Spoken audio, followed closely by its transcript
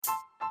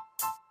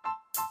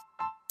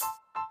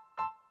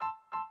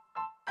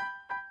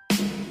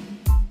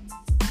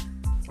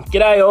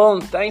G'day all,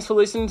 and thanks for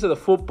listening to the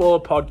Footballer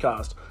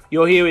Podcast.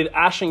 You're here with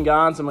Ash and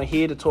Garns, and we're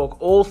here to talk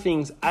all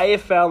things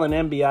AFL and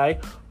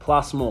NBA,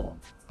 plus more.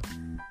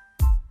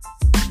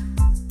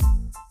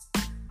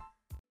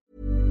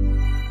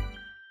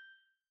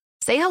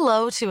 Say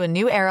hello to a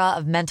new era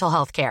of mental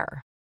health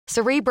care.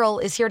 Cerebral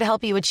is here to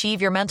help you achieve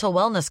your mental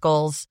wellness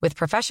goals with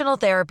professional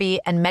therapy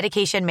and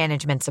medication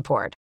management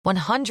support.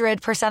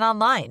 100%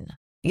 online.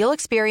 You'll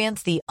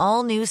experience the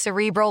all-new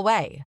Cerebral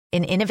Way,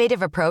 an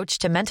innovative approach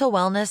to mental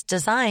wellness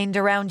designed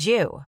around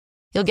you.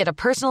 You'll get a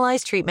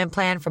personalized treatment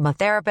plan from a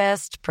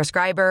therapist,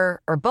 prescriber,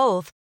 or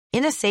both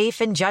in a safe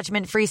and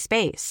judgment-free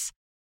space.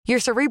 Your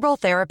Cerebral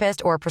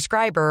therapist or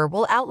prescriber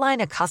will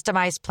outline a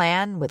customized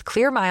plan with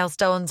clear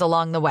milestones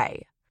along the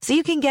way, so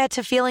you can get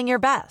to feeling your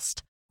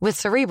best. With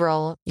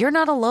Cerebral, you're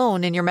not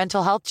alone in your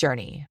mental health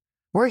journey.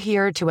 We're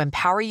here to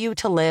empower you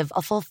to live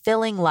a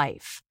fulfilling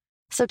life.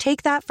 So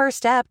take that first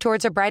step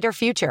towards a brighter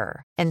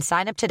future and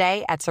sign up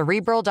today at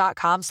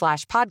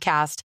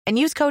Cerebral.com/podcast and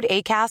use code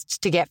ACAST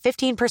to get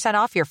 15%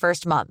 off your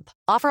first month.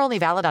 Offer only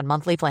valid on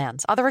monthly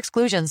plans. Other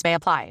exclusions may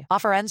apply.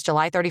 Offer ends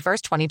July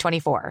 31st,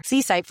 2024.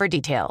 See site for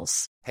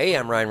details. Hey,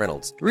 I'm Ryan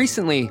Reynolds.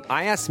 Recently,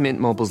 I asked Mint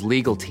Mobile's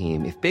legal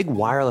team if big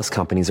wireless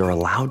companies are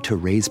allowed to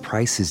raise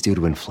prices due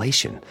to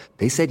inflation.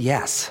 They said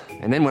yes.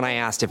 And then when I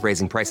asked if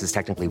raising prices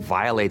technically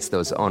violates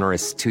those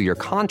onerous two-year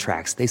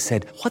contracts, they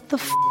said, "What the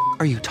f***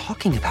 are you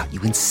talking about,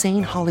 you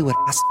insane Hollywood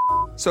ass?"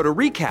 So to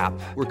recap,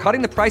 we're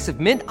cutting the price of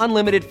Mint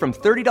Unlimited from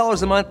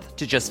 $30 a month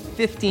to just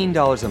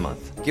 $15 a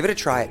month. Give it a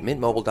try at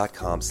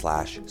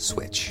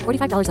mintmobile.com/switch.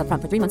 $45 up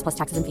front for 3 months plus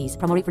taxes and fees.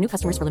 Promo rate for new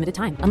customers for limited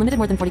time. Unlimited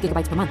more than 40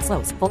 gigabytes per month.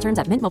 Slows full terms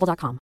at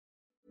mintmobile.com.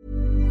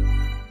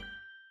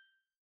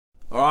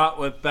 All right,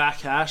 we're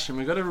back, Ash, and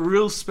we've got a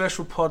real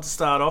special pod to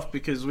start off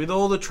because with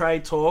all the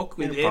trade talk,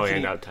 with You'll probably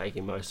Anthony, end up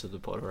taking most of the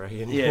pod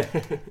already. yeah,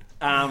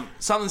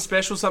 something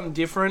special, something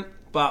different.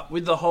 But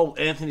with the whole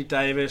Anthony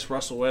Davis,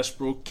 Russell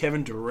Westbrook,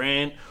 Kevin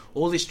Durant,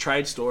 all these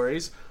trade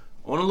stories,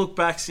 I want to look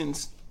back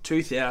since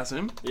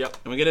 2000. Yep.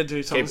 And we're going to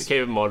do something.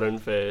 Keep it modern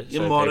so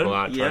people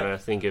aren't trying to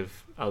think of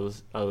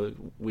other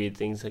weird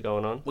things that are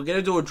going on. We're going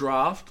to do a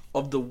draft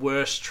of the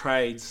worst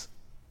trades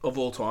of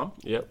all time.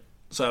 Yep.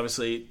 So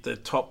obviously the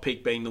top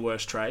pick being the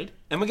worst trade.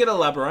 And we're going to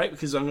elaborate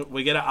because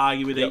we're going to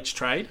argue with each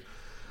trade.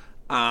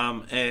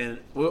 And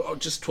we'll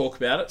just talk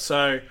about it.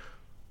 So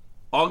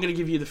I'm going to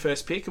give you the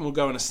first pick and we'll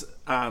go in a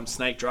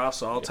snake draft.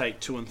 So I'll take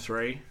 2 and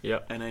 3.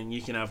 Yep. And then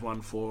you can have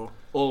 1 4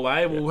 all the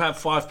way. We'll have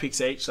 5 picks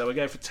each. So we'll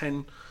go for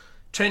 10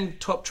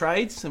 top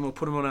trades and we'll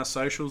put them on our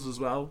socials as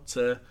well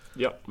to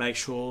make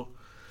sure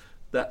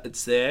that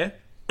it's there.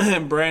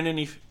 And Brandon,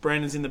 if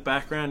Brandon's in the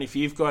background, if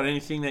you've got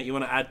anything that you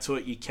want to add to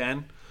it, you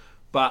can.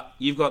 But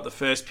you've got the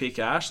first pick,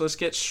 Ash. Let's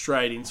get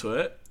straight into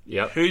it.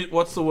 Yep.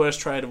 What's the worst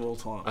trade of all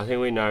time? I think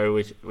we know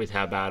with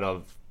how bad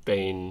I've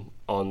been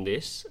on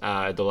this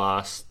the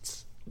last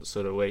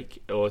sort of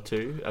week or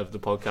two of the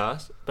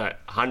podcast, but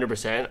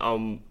 100%,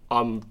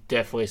 I'm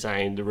definitely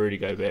saying the Rudy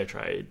Gobert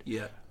trade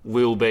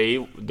will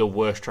be the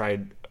worst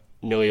trade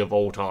nearly of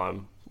all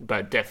time,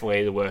 but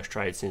definitely the worst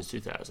trade since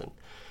 2000.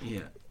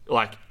 Yeah.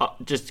 Like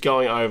just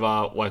going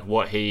over like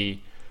what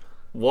he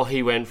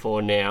went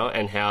for now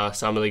and how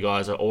some of the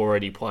guys are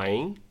already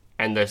playing,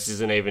 and this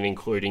isn't even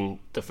including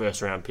the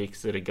first round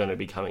picks that are going to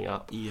be coming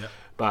up. Yeah.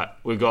 But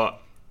we've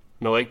got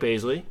Malik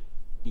Beasley.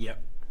 Yep.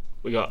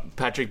 We got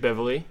Patrick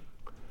Beverley.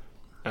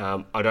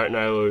 I don't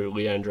know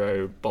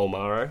Leandro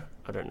Bolmaro.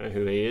 I don't know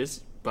who he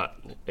is, but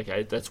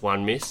okay, that's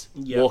one miss.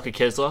 Yep. Walker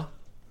Kessler,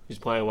 who's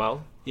playing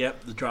well.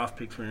 Yep, the draft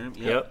pick for him.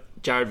 Yep.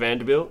 Jared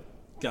Vanderbilt.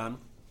 Gun.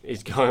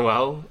 He's going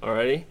well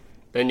already.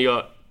 Then you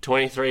got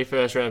 23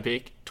 first round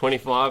pick,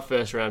 25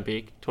 first round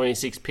pick,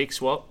 26 pick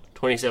swap,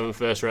 27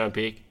 first round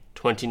pick,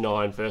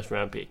 29 first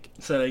round pick.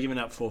 So they're giving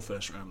up 4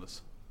 first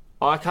rounders.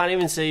 I can't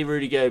even see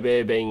Rudy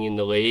Gobert being in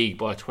the league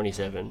by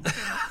 27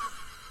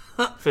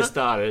 for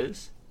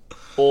starters.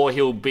 Or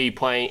he'll be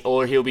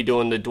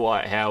doing the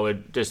Dwight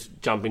Howard, just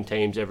jumping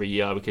teams every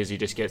year because he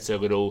just gets a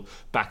little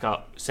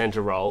backup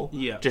centre role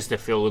just to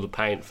fill the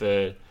paint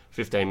for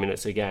 15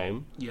 minutes a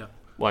game. Yeah.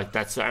 Like,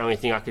 that's the only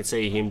thing I could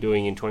see him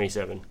doing in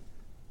 27.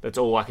 That's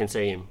all I can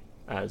see him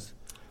as.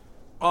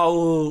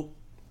 I'll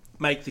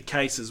make the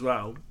case as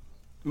well.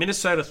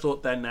 Minnesota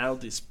thought they nailed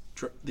this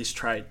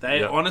trade.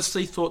 They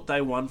honestly thought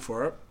they won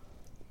for it.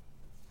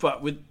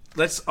 But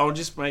I'll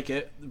just make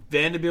it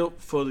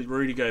Vanderbilt for the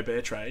Rudy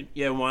Gobert trade.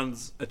 Yeah,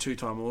 one's a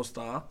 2-time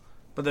All-Star,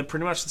 but they're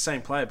pretty much the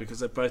same player because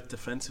they're both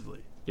defensively.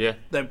 Yeah.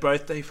 They're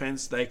both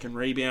defense. They can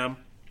rebound.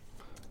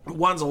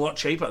 One's a lot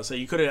cheaper, so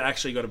you could have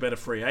actually got a better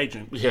free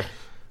agent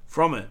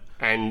from it.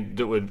 And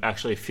that would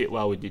actually fit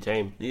well with your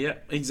team. Yeah,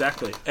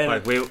 exactly. And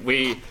like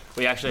we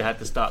actually had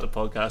to start the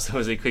podcast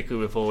obviously quickly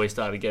before we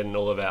started getting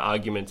all of our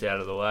arguments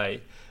out of the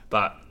way.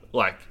 But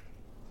like,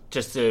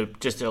 just to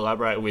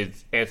elaborate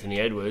with Anthony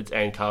Edwards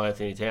and Karl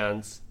Anthony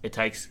Towns, it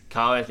takes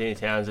Karl Anthony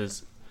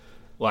Towns'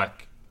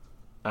 like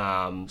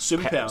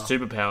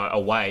superpower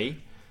away,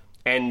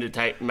 and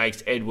it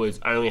makes Edwards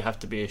only have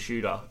to be a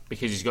shooter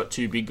because he's got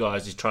 2 big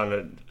guys he's trying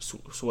to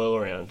swirl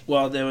around.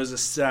 Well, there was a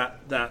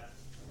stat that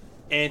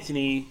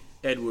Anthony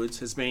Edwards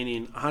has been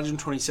in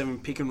 127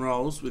 pick and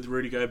rolls with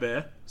Rudy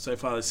Gobert so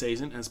far this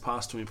season and has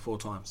passed to him 4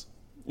 times.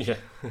 Yeah.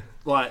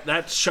 Like,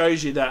 that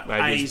shows you that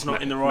he's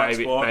not in the right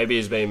spot. Maybe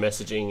he's been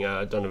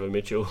messaging Donovan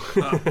Mitchell.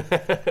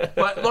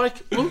 But,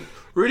 like, look,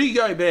 Rudy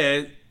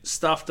Gobert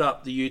stuffed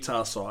up the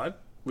Utah side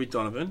with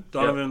Donovan.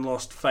 Donovan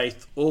lost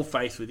all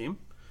faith with him.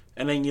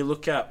 And then you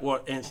look at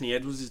what Anthony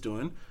Edwards is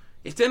doing.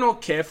 If they're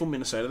not careful,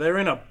 Minnesota, they're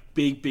in a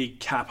big, big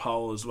cap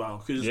hole as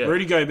well. Because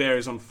Rudy Gobert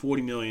is on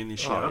 $40 million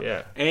this year.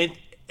 Yeah. And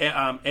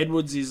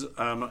Edwards is...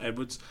 not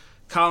Edwards.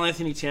 Karl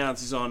Anthony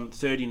Towns is on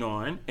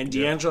 39. And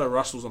D'Angelo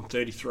Russell's on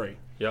 33.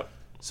 Yep.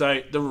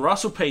 So the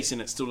Russell piece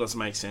in it still doesn't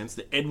make sense.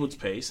 The Edwards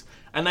piece.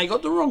 And they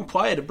got the wrong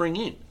player to bring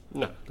in.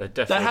 No, they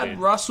definitely They had did.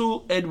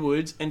 Russell,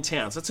 Edwards, and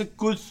Towns. That's a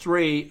good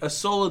 3, a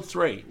solid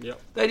 3.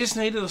 Yep. They just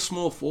needed a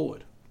small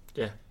forward.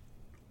 Yeah.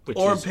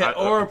 Or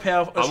a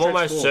power. I'm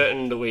almost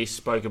certain that we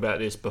spoke about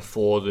this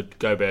before the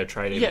Gobert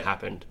trade even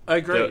happened. I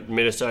agree. That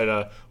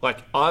Minnesota,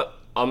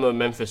 I'm a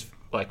Memphis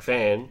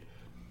fan,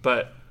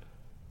 but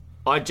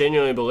I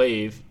genuinely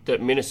believe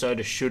that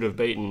Minnesota should have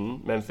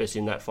beaten Memphis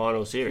in that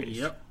final series.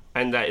 Yep.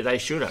 And they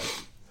should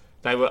have.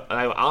 They were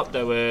up.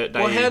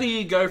 Well, how do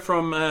you go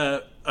from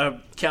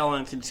Karl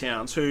Anthony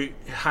Towns, who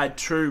had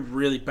 2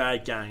 really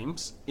bad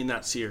games in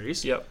that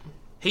series? Yep.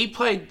 He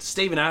played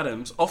Steven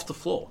Adams off the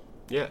floor.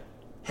 Yeah.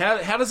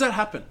 How does that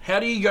happen? How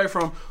do you go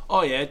from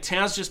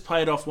Towns just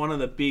played off one of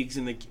the bigs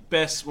in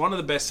one of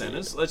the best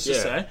centers? Let's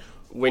just say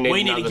we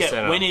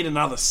need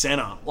another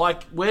center.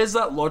 Like, where's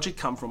that logic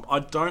come from? I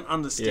don't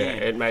understand.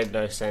 Yeah, it made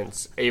no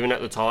sense even at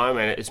the time,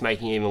 and it's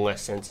making even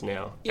less sense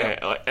now.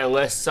 Yeah.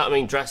 Unless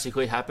something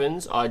drastically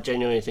happens, I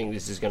genuinely think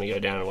this is going to go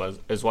down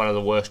as one of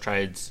the worst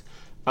trades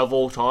of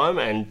all time,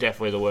 and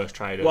definitely the worst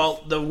trade.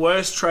 The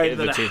worst trade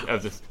that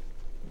thousands.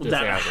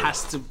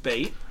 has to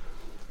beat,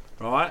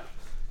 right?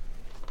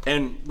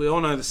 And we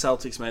all know the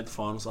Celtics made the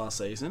finals last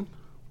season,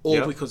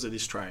 all because of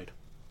this trade.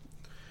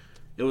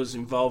 It was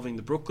involving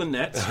the Brooklyn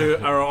Nets, who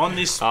are on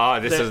this...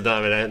 This is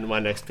my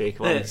next pick.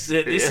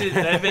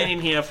 They've been in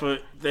here they're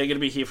going to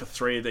be here for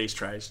 3 of these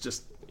trades,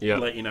 just to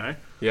let you know.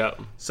 Yeah.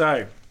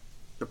 So,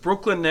 the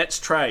Brooklyn Nets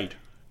trade,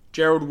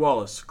 Gerald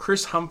Wallace,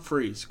 Chris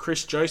Humphries,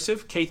 Chris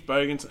Joseph, Keith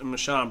Bogans, and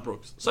Mashawn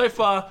Brooks. So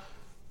far,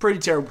 pretty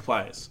terrible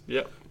players.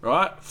 Yep.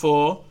 Right?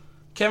 For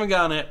Kevin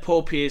Garnett,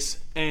 Paul Pierce,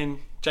 and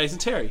Jason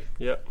Terry.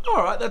 Yep.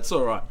 All right, that's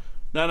all right.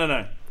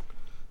 No.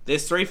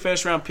 There's 3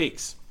 first-round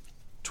picks.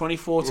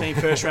 2014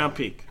 first-round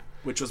pick,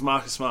 which was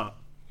Marcus Smart.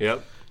 Yep.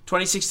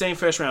 2016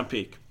 first-round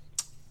pick,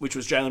 which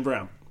was Jaylen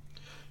Brown.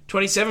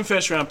 27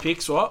 first-round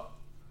picks,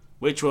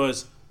 which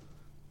was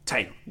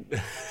Tatum.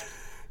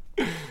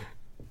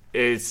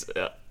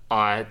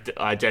 I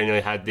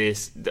genuinely had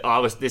this.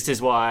 This is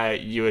why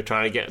you were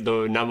trying to get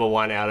the number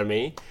 1 out of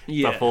me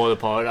before the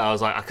pod. I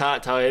was like, I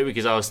can't tell you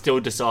because I was still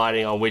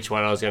deciding on which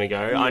one I was going to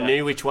go. Yeah. I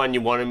knew which one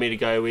you wanted me to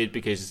go with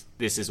because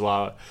this is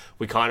why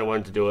we kind of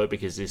wanted to do it,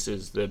 because this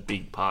is the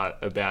big part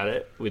about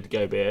it with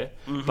Gobert.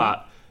 Mm-hmm.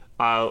 But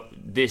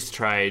this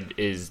trade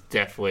is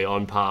definitely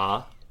on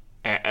par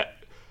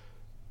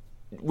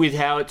with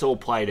how it's all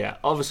played out.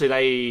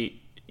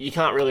 Obviously, you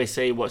can't really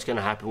see what's going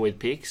to happen with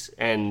picks,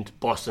 and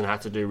Boston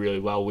had to do really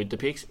well with the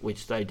picks,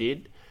 which they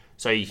did.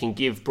 So you can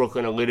give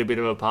Brooklyn a little bit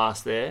of a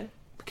pass there,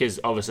 because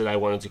obviously they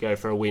wanted to go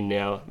for a win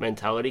now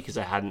mentality, because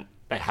they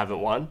haven't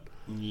won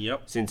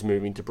since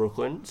moving to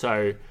Brooklyn.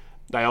 So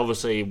they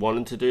obviously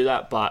wanted to do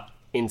that, but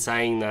in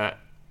saying that,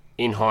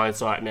 in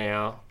hindsight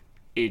now,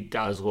 it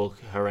does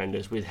look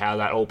horrendous with how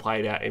that all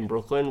played out in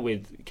Brooklyn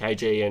with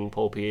KG and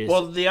Paul Pierce.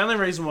 Well, the only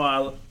reason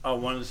why I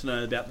wanted to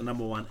know about the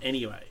number 1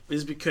 anyway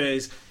is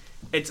because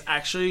it's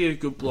actually a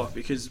good block,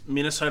 because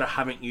Minnesota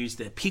haven't used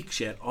their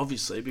picks yet,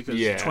 obviously, because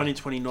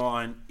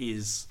 2029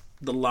 is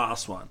the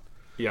last one.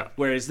 Yeah.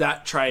 Whereas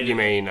that trade... You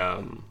mean,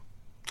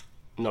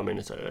 not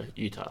Minnesota,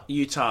 Utah.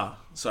 Utah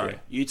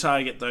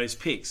get those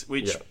picks,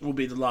 which will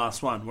be the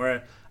last one.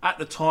 Where at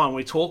the time,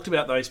 we talked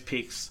about those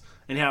picks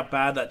and how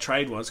bad that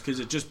trade was, because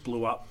it just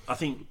blew up. I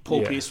think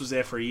Paul Pierce was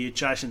there for a year,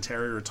 Jason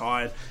Terry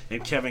retired,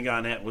 and Kevin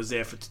Garnett was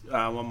there for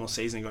 1 more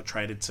season and got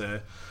traded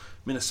to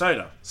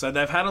Minnesota. So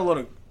they've had a lot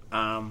of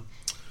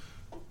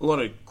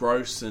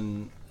gross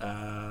and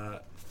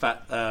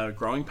fat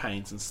growing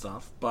pains and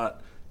stuff,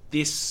 but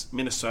this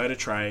Minnesota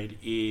trade,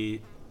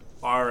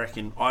 I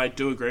reckon, I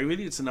do agree with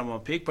you, it's the number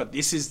 1 pick, but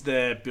this is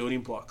the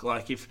building block.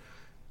 Like, if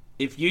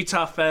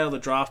Utah fail the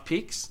draft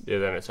picks,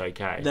 then it's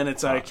okay.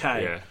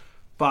 Yeah.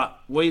 But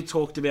we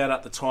talked about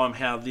at the time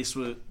how this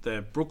was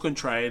the Brooklyn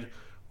trade,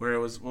 where it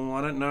was,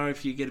 I don't know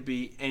if you're going to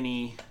be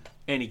any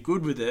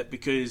good with it,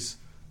 because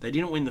they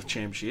didn't win the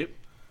championship.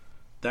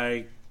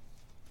 They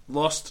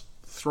lost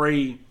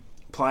 3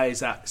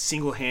 players that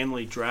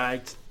single-handedly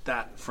dragged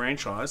that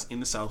franchise in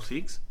the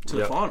Celtics to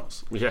the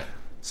finals. Yeah.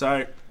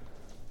 So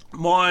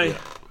my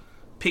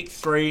pick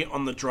 3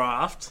 on the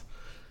draft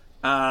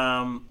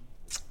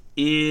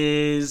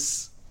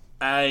is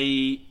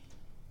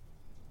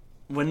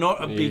we're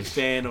not a big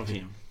fan of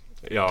him.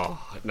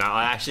 Oh, no,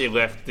 I actually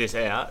left this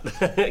out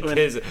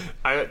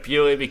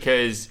purely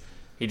because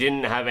he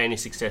didn't have any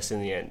success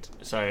in the end.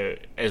 So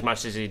as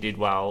much as he did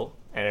well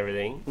and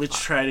everything. Which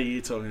trade are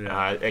you talking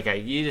about? Okay,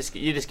 you just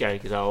go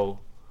because I'll.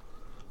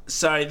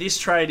 So this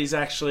trade is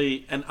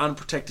actually an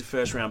unprotected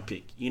first round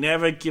pick. You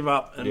never give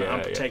up an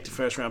unprotected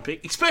first round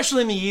pick,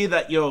 especially in the year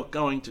that you're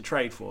going to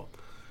trade for.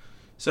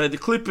 So the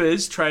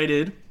Clippers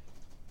traded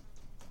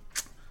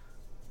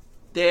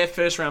their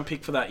first round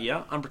pick for that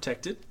year,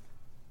 unprotected,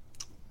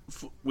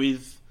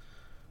 with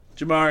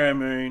Jamario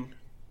Moon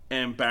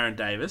and Baron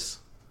Davis,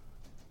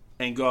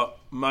 and got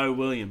Mo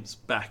Williams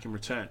back in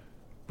return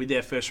with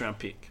their first round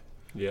pick.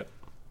 Yeah.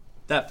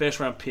 That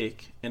first round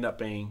pick ended up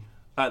being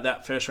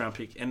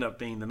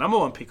the number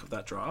one pick of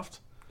that draft.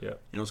 Yeah. And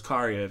it was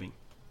Kyrie Irving.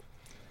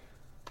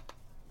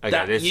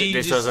 Okay,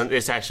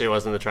 this actually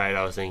wasn't the trade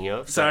I was thinking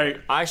of. So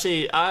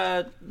actually,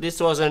 this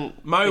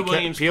wasn't Mo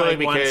Williams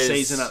played one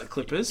season at the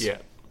Clippers. Yeah.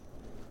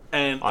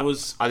 And it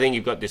was... I think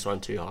you've got this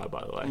one too high,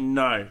 by the way.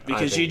 No,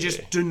 because you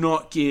just do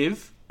not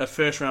give a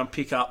first-round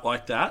pick up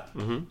like that.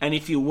 Mm-hmm. And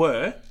if you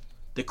were,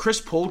 the Chris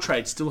Paul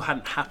trade still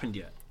hadn't happened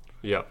yet.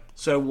 Yeah.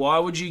 So why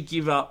would you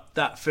give up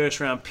that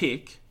first-round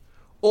pick?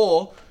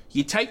 Or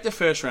you take the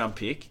first-round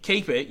pick,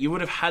 keep it, you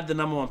would have had the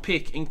number one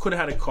pick and could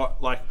have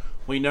had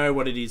we know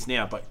what it is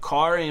now. But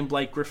Kyrie and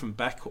Blake Griffin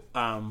back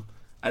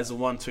as the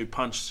 1-2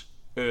 punch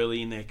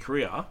early in their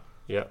career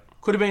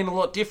could have been a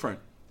lot different.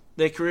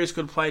 Their careers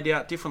could have played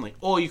out differently.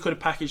 Or you could have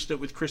packaged it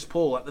with Chris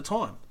Paul at the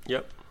time.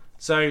 Yep.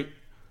 So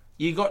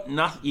you got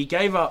nothing. You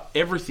gave up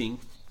everything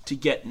to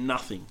get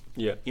nothing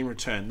in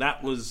return.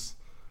 That was...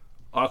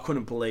 I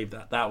couldn't believe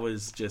that. That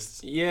was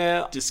just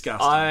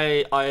disgusting.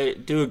 I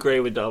do agree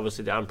with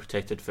obviously the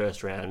unprotected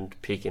first round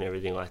pick and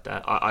everything like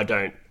that. I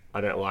don't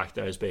like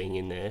those being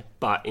in there.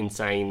 But in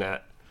saying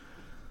that,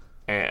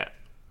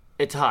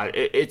 it's hard.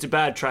 It's a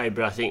bad trade,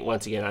 but I think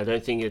once again, I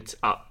don't think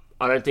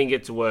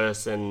it's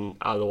worse than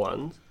other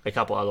ones. A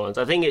couple other ones.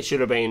 I think it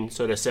should have been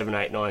sort of 7,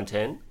 8, 9,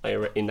 10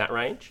 in that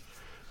range,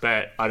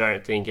 but I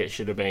don't think it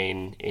should have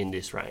been in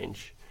this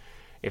range.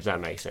 If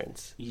that makes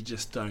sense. You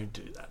just don't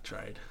do that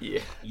trade. Yeah.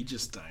 You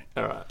just don't.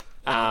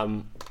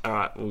 All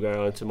right, we'll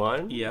go on to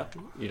mine. Yeah.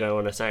 You don't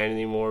want to say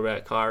anything more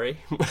about Kyrie?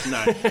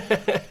 No.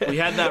 We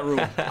had that rule.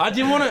 I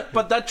didn't want to,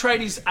 but that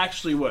trade is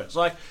actually worse.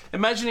 Like,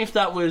 imagine if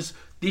that was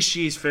this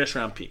year's first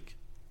round pick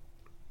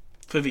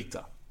for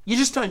Victor. You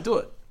just don't do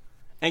it.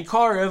 And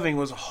Kyrie Irving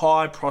was a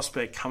high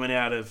prospect coming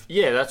out of...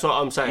 Yeah, that's what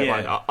I'm saying.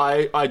 Yeah.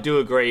 Like, I do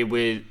agree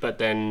with, but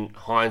then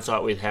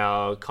hindsight with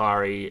how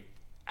Kyrie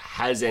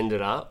has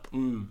ended up,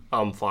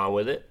 I'm fine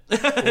with it.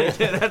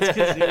 That's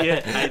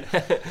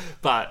good.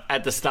 But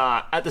at the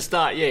start,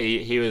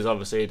 he was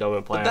obviously a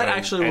dominant player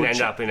and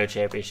ended up in a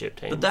championship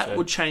team. But that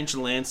would change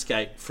the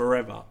landscape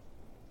forever.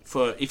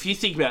 If you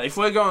think about it, if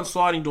we're going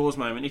sliding doors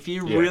moment, if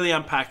you really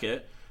unpack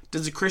it,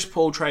 does the Chris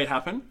Paul trade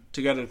happen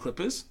to go to the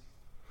Clippers?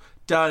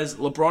 Does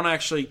LeBron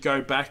actually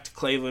go back to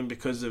Cleveland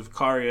because of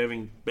Kyrie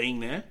Irving being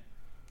there?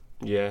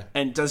 Yeah.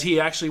 And does he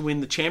actually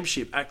win the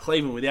championship at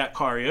Cleveland without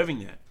Kyrie Irving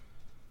there?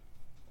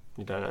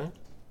 You don't know?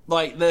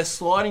 Like, the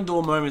sliding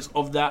door moments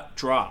of that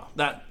draft,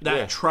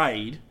 that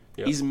trade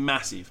is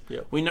massive.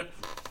 Yep. We know,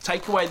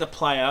 take away the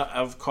player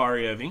of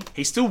Kyrie Irving,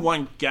 he still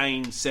won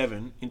Game 6,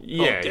 with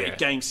the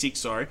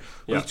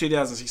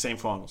 2016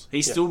 finals.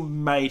 He still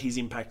made his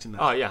impact in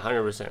that. Oh, yeah,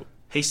 100%.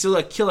 He still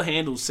had killer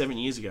handles 7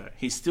 years ago.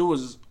 He still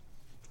was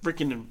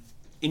freaking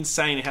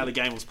insane at how the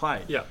game was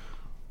played. Yeah.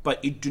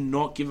 But you do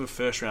not give a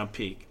first-round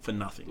pick for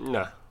nothing.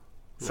 No.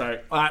 So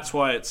that's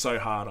why it's so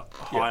high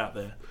up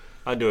there.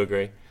 I do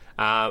agree.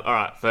 All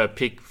right, for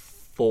pick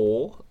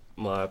 4,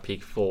 my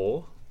pick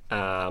 4,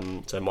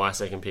 so my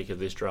second pick of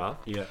this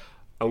draft,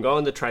 I'm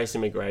going the Tracy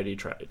McGrady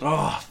trade.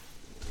 Oh.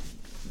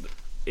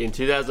 In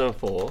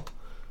 2004,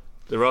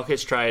 the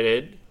Rockets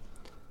traded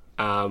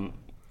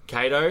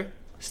Cato,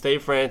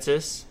 Steve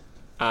Francis,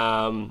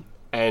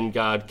 and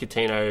guard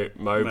Coutinho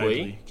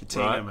Mobley.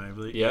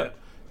 Mobley.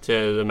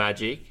 To the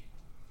Magic.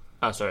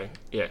 Oh, sorry.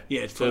 Yeah.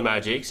 Yeah. To the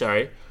Magic,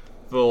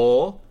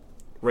 for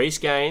Reece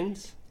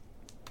Gaines,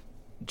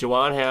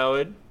 Juwan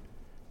Howard,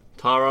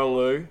 Tyronn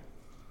Lue,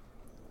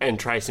 and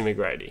Tracy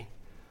McGrady.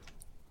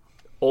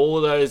 All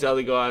of those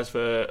other guys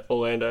for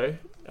Orlando,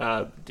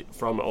 Mobley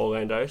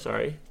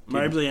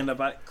ended up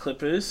at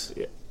Clippers.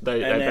 Yeah,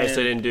 they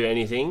basically didn't do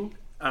anything.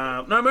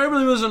 No,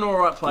 Mobley was an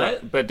alright player.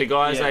 No, but the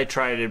guys they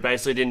traded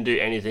basically didn't do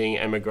anything,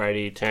 and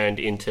McGrady turned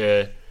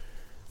into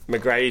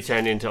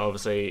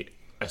obviously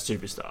a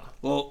superstar.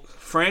 Well,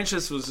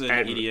 Francis was an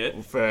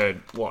idiot. For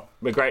what?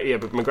 McGrady,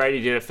 but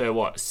McGrady did it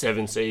for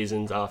 7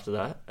 seasons after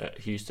that at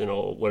Houston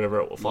or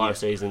whatever, 5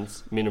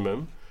 seasons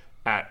minimum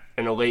at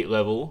an elite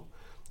level.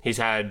 He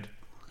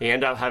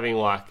ended up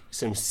having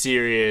some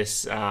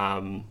serious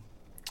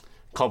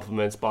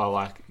compliments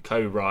by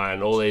Kobe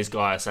Bryant, all these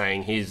guys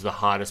saying he's the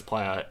hardest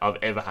player I've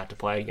ever had to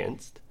play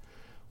against.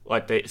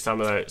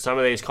 Some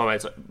of these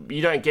comments,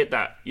 you don't get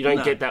that. You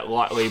don't get that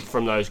lightly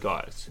from those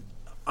guys.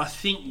 I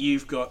think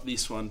you've got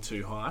this one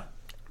too high.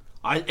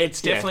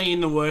 It's definitely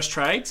in the worst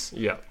trades.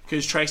 Yeah.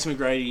 Because Tracy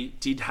McGrady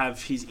did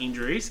have his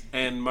injuries,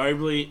 and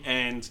Mobley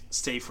and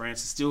Steve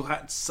Francis still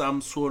had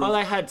some sort of... Well,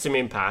 they had some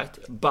impact,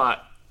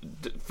 but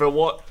for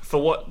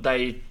what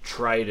they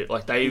traded,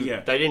 like they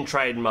didn't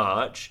trade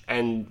much,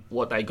 and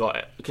what they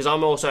got, because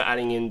I'm also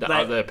adding in the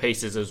other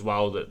pieces as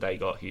well that they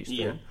got Houston.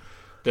 Yeah.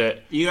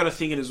 That you got to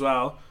think it as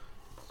well.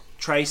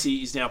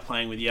 Tracy is now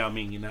playing with Yao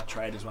Ming in that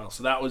trade as well,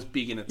 so that was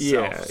big in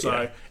itself.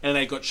 And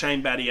they got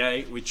Shane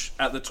Battier, which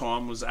at the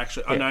time was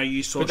actually I know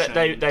you saw. But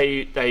Shane.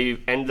 they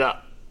ended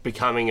up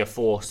becoming a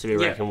force to be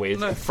reckoned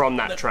with from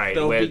that trade.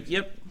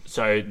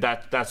 So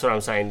that's what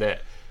I'm saying.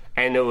 That,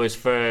 and it was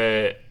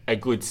for a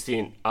good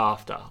stint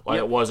after. Like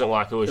it wasn't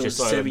like it was just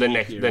like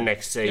the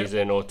next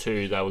season or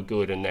two they were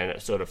good and then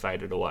it sort of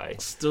faded away.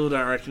 Still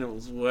don't reckon it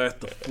was worth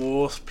the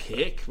 4th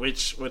pick,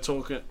 which we're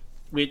talking.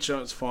 Which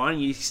it's fine.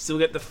 You still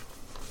get the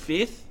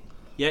 5th.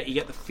 Yeah, you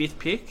get the 5th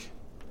pick.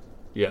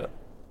 Yeah.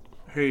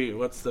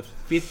 What's the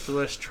 5th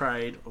worst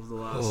trade of the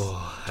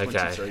last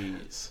 23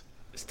 years?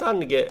 It's starting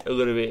to get a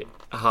little bit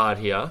hard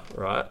here,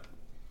 right?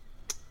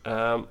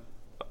 I'm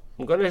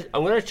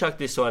gonna chuck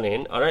this one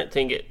in. I don't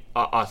think it.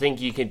 I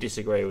think you can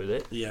disagree with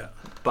it. Yeah.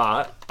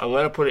 But I'm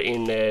gonna put it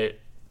in there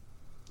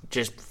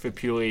just for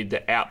purely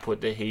the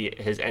output that he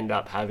has ended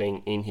up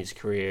having in his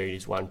career.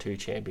 He's won 2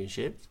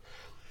 championships.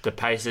 The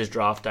Pacers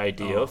draft day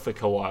deal for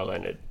Kawhi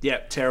Leonard. Yeah,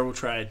 terrible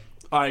trade.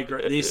 I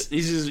agree. This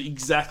is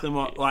exactly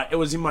it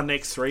was in my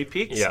next 3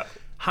 picks. Yeah,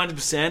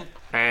 100%.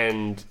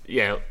 And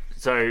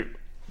so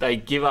they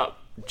give up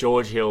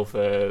George Hill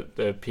for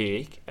the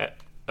pick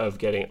of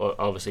getting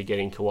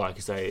Kawhi,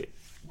 because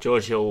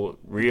George Hill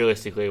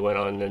realistically went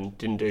on and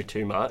didn't do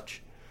too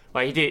much.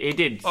 Like he did.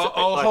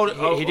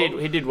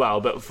 He did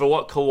well, but for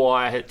what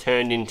Kawhi had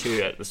turned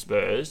into at the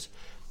Spurs,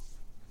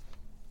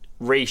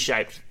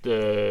 reshaped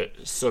the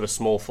sort of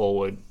small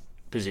forward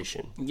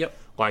position. Yep.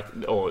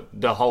 Or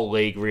the whole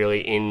league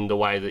really, in the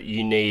way that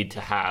you need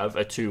to have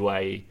a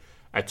two-way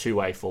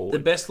forward. The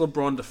best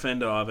LeBron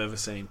defender I've ever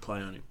seen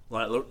play on him.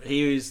 Like, look,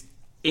 he was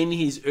in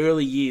his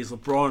early years.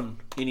 LeBron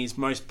in his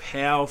most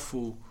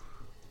powerful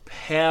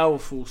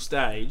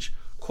stage.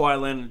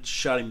 Kawhi Leonard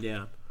shut him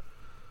down.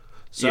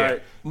 So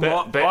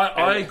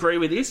I agree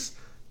with this.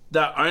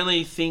 The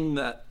only thing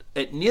that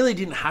it nearly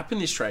didn't happen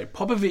this trade.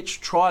 Popovich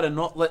tried to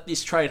not let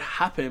this trade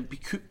happen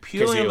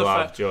purely on the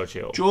fact George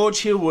Hill. George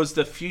Hill was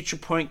the future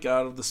point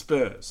guard of the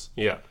Spurs.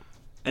 Yeah.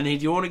 And he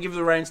didn't want to give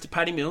the reins to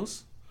Patty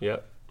Mills. Yeah.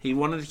 He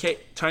wanted to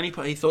keep Tony.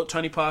 He thought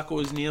Tony Parker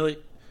was near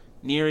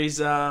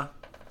his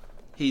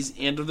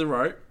end of the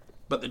rope.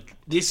 But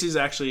this is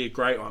actually a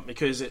great one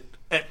because it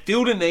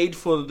filled a need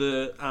for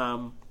the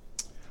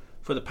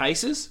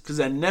Pacers, because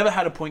they never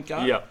had a point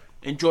guard. Yeah.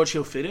 And George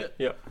Hill fit it.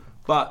 Yeah.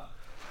 But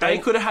they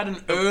could have had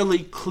an early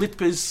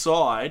Clippers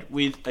side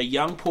with a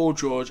young Paul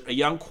George, a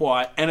young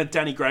Kawhi, and a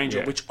Danny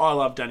Granger, which I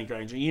love Danny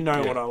Granger. You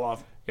know what I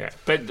love. Yeah.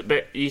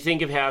 But you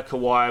think of how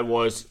Kawhi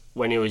was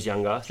when he was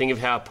younger. Think of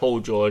how Paul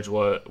George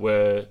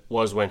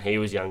was when he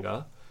was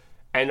younger.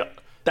 And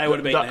they would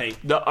have been the Heat.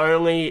 The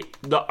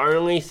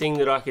only thing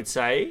that I could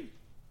say,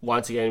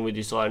 once again with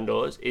your sliding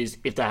doors, is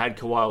if they had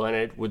Kawhi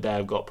Leonard, would they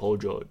have got Paul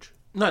George?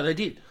 No, they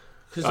did.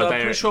 Because I'm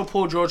pretty sure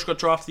Paul George got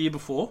drafted the year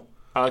before.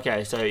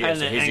 Okay, so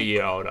he's a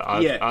year older.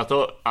 I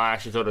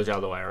actually thought it was the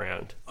other way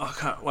around. I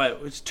can't wait.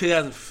 It's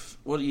 2000.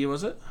 What year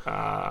was it?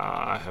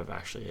 I didn't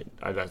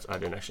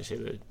actually see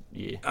the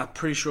year. I'm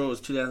pretty sure it was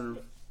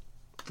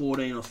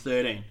 2014 or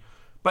 13.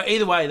 But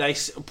either way,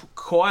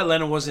 Kawhi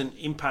Leonard was an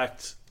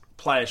impact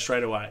player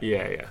straight away.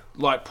 Yeah.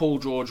 Like Paul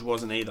George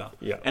wasn't either.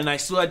 Yeah. And they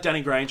still had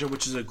Danny Granger,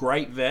 which is a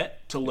great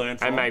vet to learn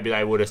from. And maybe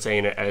they would have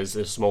seen it as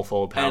a small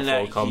forward, power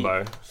forward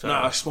combo.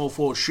 No, a small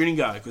forward shooting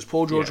guard, because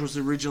Paul George was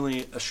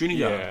originally a shooting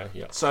guard.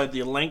 Yeah. So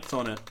the length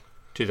on it.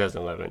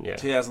 2011, yeah.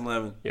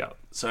 2011. Yeah.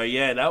 So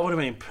that would have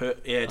been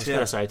I was going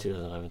to say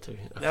 2011 too.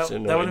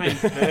 That would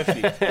have been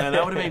perfect. No,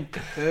 that would have been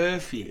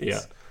perfect.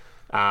 Yeah.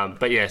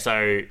 But yeah,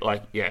 so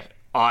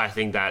I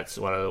think that's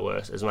one of the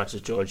worst. As much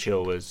as George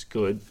Hill was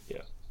good,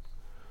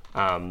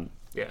 all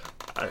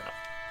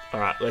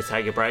right, let's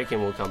take a break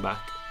and we'll come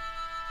back.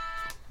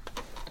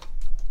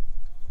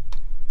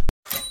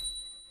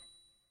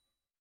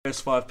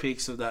 First 5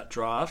 picks of that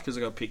draft, because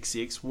I got pick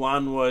 6.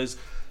 1 was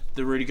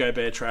the Rudy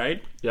Gobert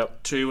trade.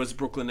 Yep. 2 was the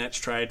Brooklyn Nets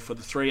trade for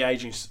the 3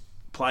 aging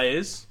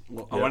players.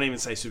 Well, I won't even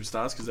say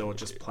superstars because they were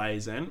just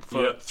players then.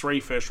 For 3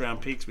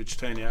 first-round picks, which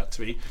turned out to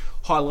be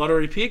high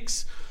lottery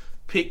picks.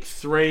 Pick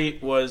 3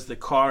 was the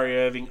Kyrie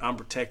Irving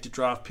unprotected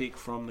draft pick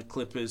from the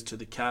Clippers to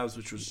the Cavs,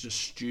 which was just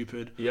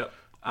stupid. Yep.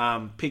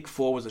 Pick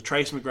 4 was a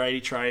Trace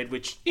McGrady trade,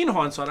 which in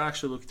hindsight I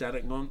actually looked at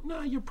it and gone,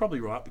 no, you're probably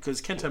right,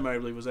 because Kento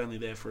Mobley was only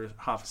there for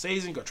half a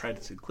season, got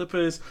traded to the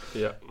Clippers,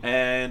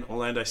 and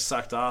Orlando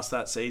sucked ass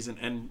that season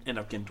and ended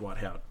up getting Dwight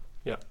Howard.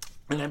 Yep.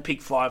 And then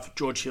pick 5,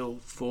 George Hill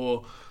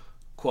for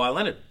Kawhi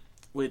Leonard,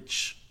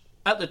 which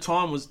at the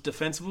time was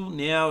defensible.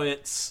 Now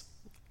it's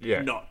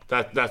not.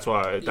 That's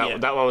why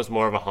that one was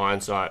more of a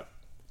hindsight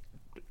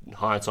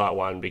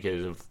one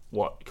because of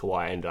what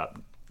Kawhi ended up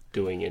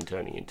doing and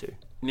turning into.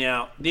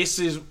 Now, this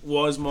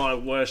was my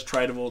worst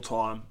trade of all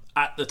time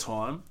at the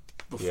time,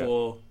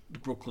 before the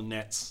Brooklyn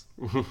Nets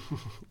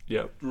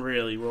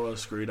really royally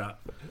screwed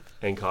up.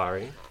 And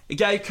Kyrie. It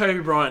gave Kobe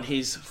Bryant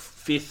his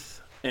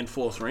 5th and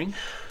 4th ring.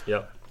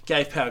 Yep.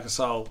 gave Pau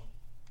Gasol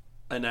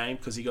a name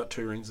because he got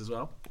 2 rings as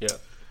well. Yeah.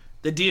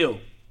 The deal.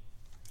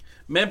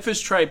 Memphis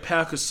trade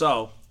Pau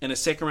Gasol and a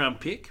second-round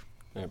pick.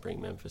 Don't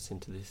bring Memphis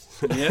into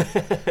this. Yeah.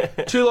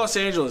 To Los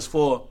Angeles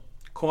for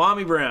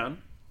Kwame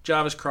Brown,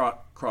 Jarvis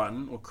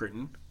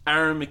Crichton,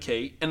 Aaron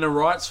McKee, and the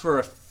rights for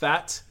a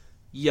fat,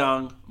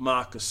 young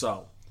Marc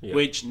Gasol,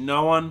 which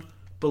no one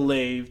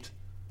believed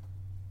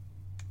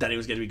that he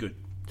was going to be good.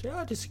 Yeah,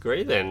 I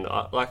disagree then.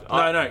 Marc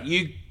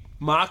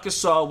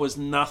Gasol was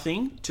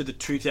nothing to the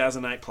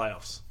 2008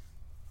 playoffs.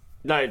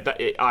 No,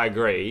 I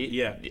agree.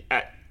 Yeah.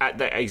 At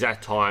the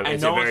exact time. And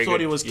it's no one thought good,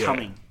 he was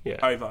coming yeah.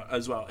 over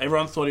as well.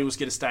 Everyone thought he was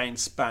going to stay in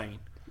Spain.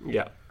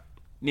 Yeah.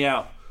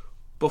 Now,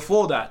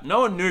 before that,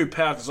 no one knew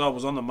Pau Gasol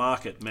was on the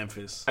market,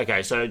 Memphis.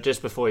 Okay, so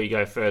just before you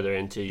go further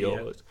into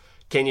yours,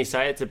 can you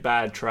say it's a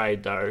bad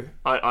trade though?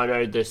 I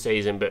know this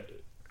season, but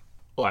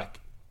like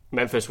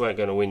Memphis weren't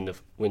going to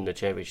win the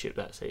championship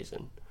that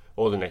season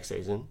or the next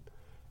season,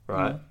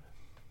 right?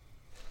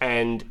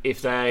 And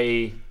if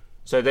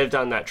they've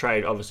done that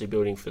trade, obviously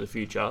building for the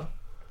future.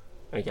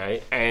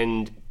 Okay,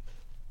 and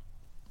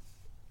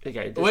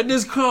when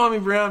does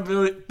Kwame Brown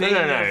build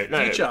no,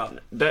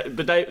 future? But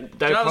they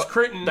Jarvis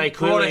Crichton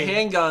brought a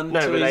handgun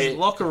to his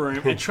locker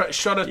room and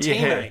shot a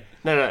teammate.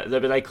 No,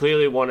 but they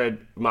clearly wanted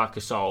Marc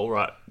Gasol,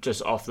 right?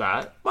 Just off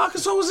that. Marc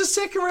Gasol was a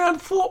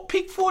second-round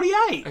pick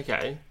 48.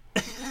 Okay.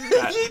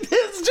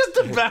 It's just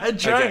a bad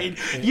trade.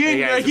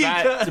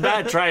 It's a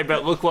bad trade,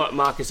 but look what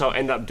Marc Gasol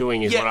ended up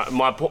doing is that's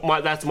my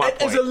point.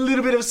 It's a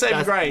little bit of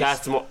saving grace.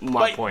 That's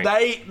my point.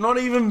 Not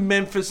even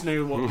Memphis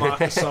knew what Marc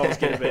Gasol was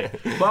going to be.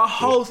 But the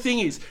whole thing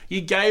is,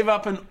 you gave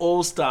up an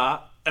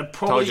all-star and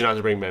probably... Told you not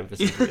to bring Memphis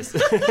into this.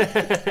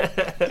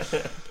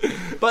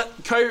 But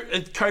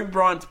Kobe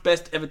Bryant's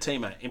best ever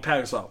teammate in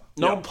Pau Gasol.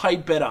 No one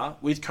played better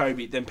with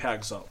Kobe than Pau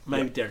Gasol.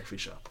 Maybe Derek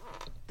Fisher.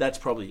 That's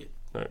probably it.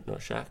 No, not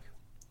Shaq.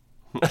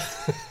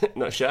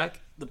 Not Shaq.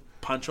 The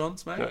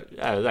punch-ons, mate.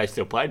 No, they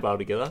still played well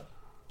together.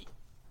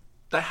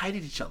 They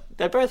hated each other.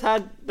 They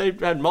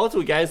had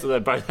multiple games where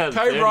they both had.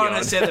 Kobe Bryant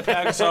has said that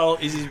Pau Gasol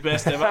is his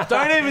best ever.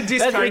 Don't even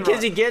diss Kobe Bryant.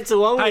 Because he gets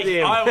along with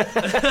him.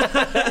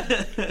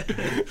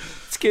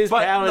 It's because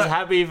Pau was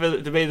happy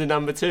to be the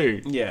number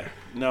 2. Yeah.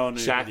 No one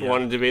knew. Shaq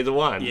wanted to be the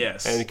 1.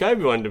 Yes. And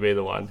Kobe wanted to be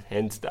the 1.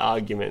 Hence the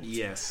argument.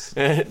 Yes.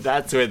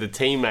 That's where the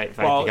teammate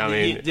factor come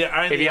in.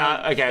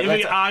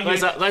 Let's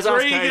ask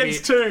 3 Kobe.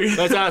 against 2.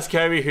 Let's ask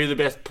Kobe who the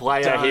best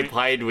player he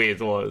played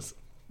with was.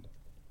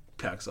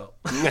 Pau Gasol.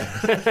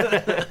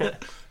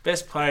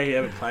 Best player he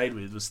ever played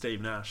with was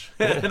Steve Nash,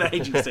 an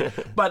agency.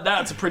 But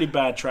that's a pretty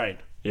bad trade.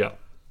 Yeah.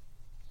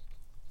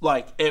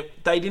 They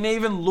didn't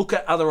even look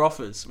at other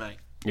offers, mate.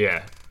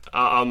 Yeah.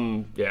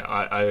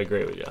 I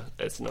agree with you.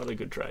 It's not a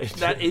good trade.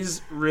 That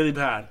is really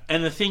bad.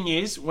 And the thing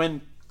is,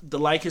 when the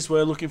Lakers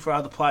were looking for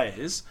other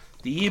players,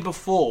 the year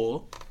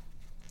before,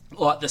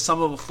 like the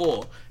summer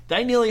before,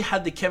 they nearly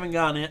had the Kevin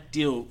Garnett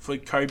deal for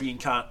Kobe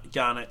and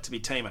Garnett to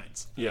be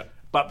teammates. Yeah.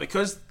 But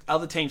because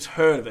other teams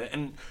heard of it,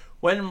 and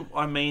when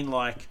I mean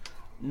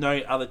no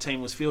other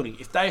team was fielding,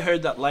 if they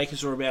heard that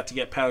Lakers were about to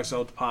get Pau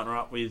Gasol to partner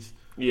up with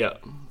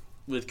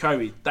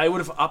Kobe, they would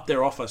have upped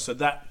their offer, so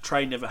that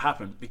trade never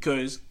happened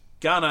because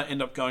Garner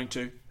ended up going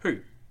to who?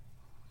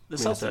 The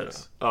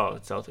Celtics. Oh,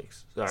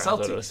 Celtics. Sorry, I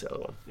thought it was the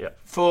other one. Yeah.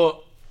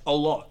 For a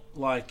lot.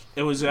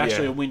 It was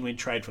actually a win-win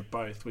trade for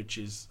both, which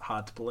is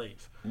hard to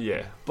believe.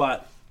 Yeah.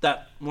 But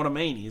what I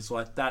mean is,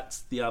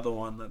 that's the other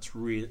one that's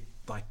real,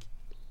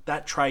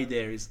 that trade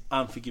there is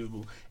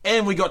unforgivable.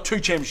 And we got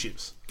 2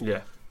 championships.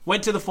 Yeah.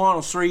 Went to the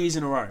finals 3 years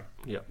in a row.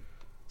 Yep.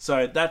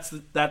 So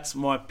that's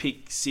my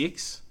pick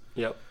 6.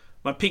 Yep.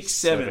 My pick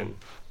 7.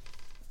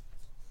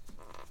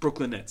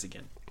 Brooklyn Nets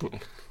again.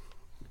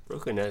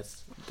 Brooklyn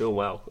Nets doing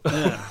well.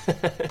 Yeah.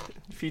 A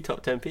few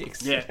top 10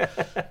 picks. Yeah.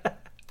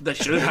 They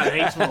should have had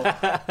heaps more.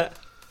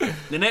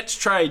 The Nets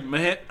trade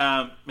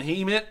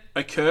Mahimit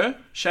Okur,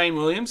 Shane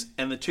Williams,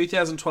 and the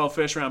 2012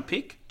 first-round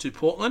pick to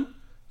Portland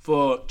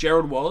for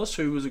Gerald Wallace,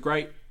 who was a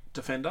great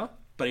defender,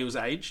 but he was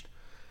aged.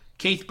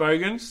 Keith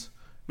Bogans,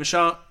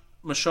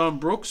 Marshawn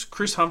Brooks,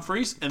 Chris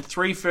Humphries, and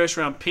 3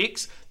 first-round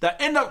picks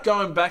that end up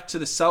going back to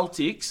the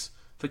Celtics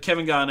for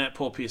Kevin Garnett,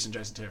 Paul Pierce, and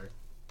Jason Terry.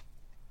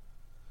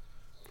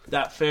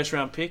 That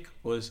first-round pick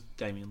was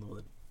Damian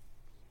Lillard.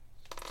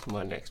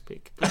 My next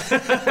pick. I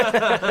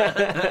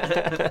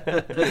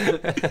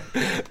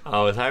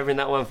was hoping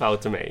that one fell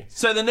to me.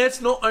 So the Nets,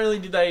 not only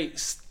did they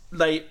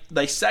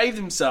save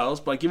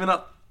themselves by giving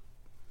up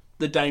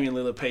the Damian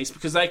Lillard piece,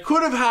 because they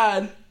could have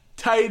had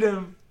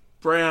Tatum,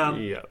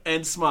 Brown,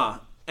 and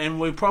Smart, and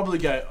we probably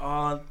go,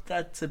 oh,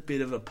 that's a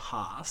bit of a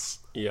pass.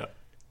 Yeah.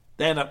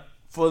 They end up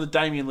for the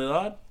Damian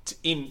Lillard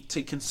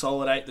to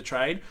consolidate the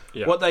trade.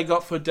 Yeah. What they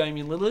got for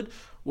Damian Lillard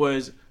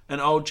was an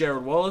old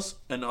Gerald Wallace,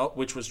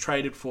 which was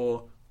traded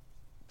for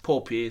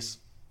Paul Pierce,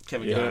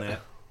 Kevin Garnett,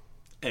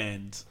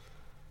 and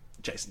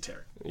Jason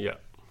Terry. Yeah.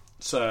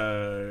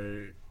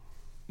 So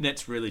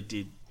Nets really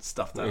did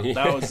stuff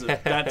that.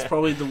 That's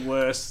probably the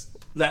worst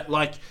That,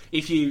 like,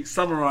 if you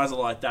summarise it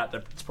like that,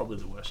 that's probably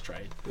the worst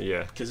trade.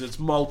 Yeah. Because it's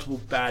multiple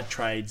bad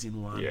trades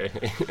in one. Yeah,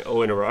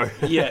 all in a row.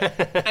 Yeah.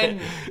 And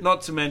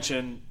not to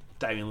mention,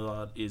 Damian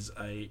Lillard is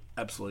a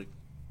absolute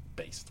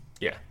beast.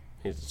 Yeah,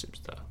 he's a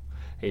superstar.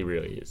 He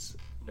really is.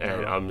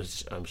 And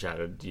I'm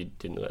shattered you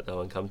didn't let that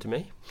one come to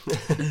me.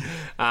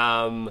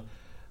 All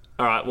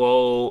right,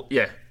 well,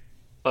 yeah.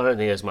 I don't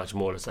think there's much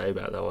more to say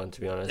about that one,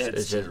 to be honest.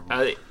 It's just,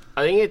 terrible.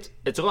 I think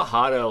it's a lot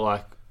harder,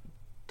 like,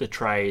 the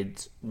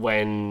trades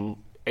when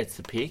it's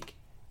the pick,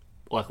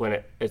 like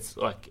when it's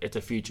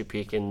a future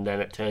pick and then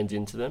it turns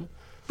into them.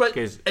 But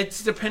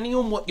it's depending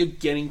on what you're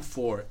getting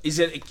for it. Is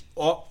it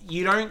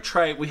you don't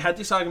trade? We had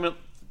this argument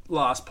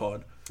last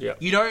pod. Yeah.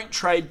 You don't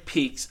trade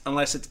picks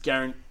unless it's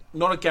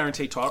not a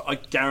guaranteed title, a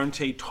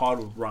guaranteed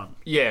title run.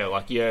 Yeah,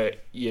 like you're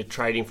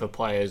trading for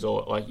players,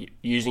 or like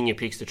using your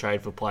picks to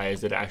trade for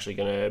players that are actually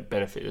going to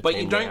benefit the team. But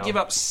you don't give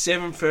up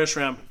 7 first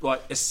round, like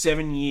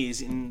 7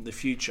 years in the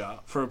future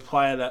for a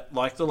player that,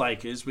 like the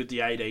Lakers with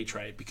the AD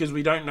trade, because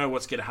we don't know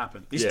what's going to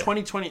happen. This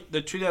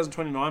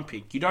 2029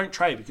 pick, you don't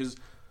trade because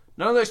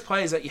none of those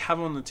players that you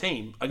have on the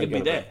team are going to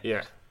be there.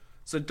 Yeah.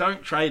 So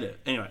don't trade it.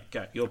 Anyway,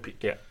 go, your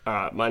pick. Yeah. All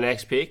right, my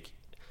next pick,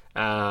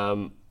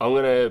 I'm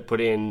going to put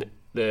in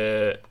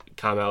the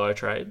Carmelo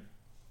trade,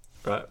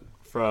 right,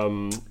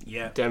 from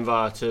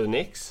Denver to the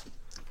Knicks.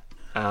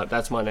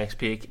 That's my next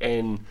pick.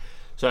 And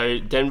so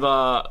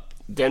Denver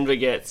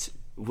gets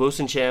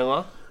Wilson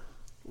Chandler,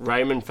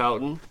 Raymond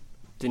Felton,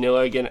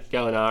 Danilo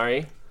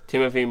Gallinari,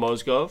 Timothy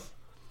Mozgov,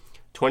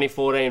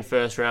 2014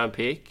 first round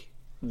pick,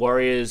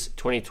 Warriors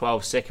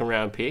 2012 second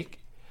round pick,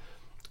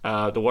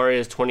 the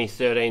Warriors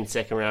 2013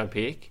 second round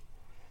pick,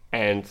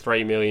 and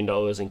 $3 million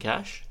in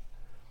cash.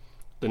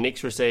 The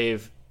Knicks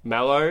receive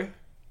Melo,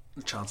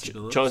 Chauncey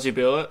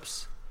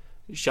Billups,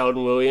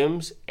 Sheldon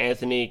Williams,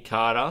 Anthony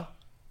Carter,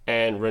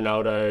 and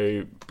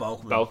Ronaldo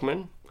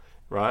Balkman,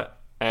 right?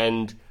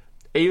 And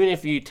even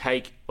if you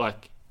take,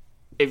 like,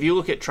 if you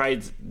look at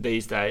trades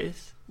these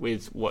days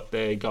with what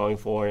they're going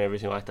for and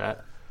everything like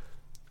that,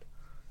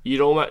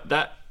 you'd almost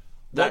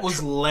what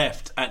was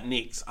left at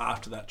Knicks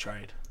after that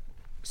trade?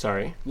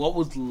 Sorry, what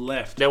was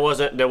left? There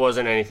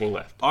wasn't anything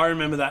left. I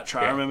remember that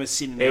trade. Yeah. I remember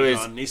sitting there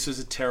going, "This was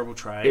a terrible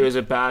trade." It was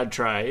a bad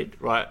trade,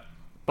 right?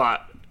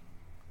 But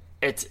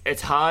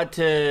it's hard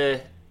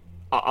to.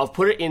 I'll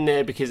put it in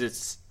there because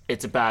it's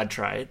a bad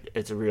trade.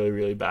 It's a really,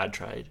 really bad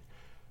trade.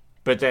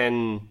 But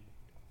then,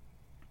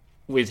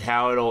 with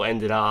how it all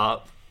ended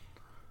up,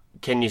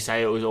 can you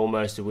say it was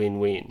almost a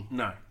win-win?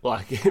 No.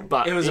 But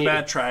it was a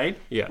bad trade.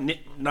 Yeah.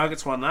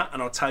 Nuggets won that,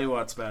 and I'll tell you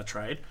why it's a bad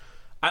trade.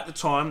 At the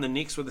time, the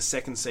Knicks were the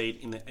second seed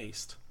in the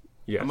East.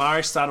 Yes.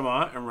 Amari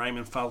Stoudemire and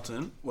Raymond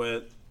Felton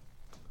were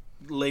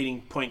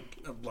leading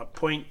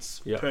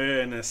points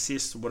per and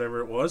assists,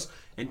 whatever it was,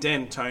 and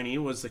Dan Toney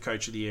was the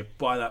coach of the year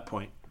by that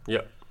point.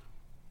 Yep.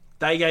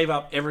 They gave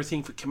up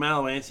everything for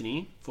Carmelo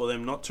Anthony for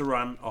them not to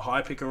run a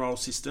high pick and roll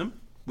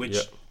system, which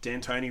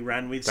Dan Toney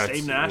ran with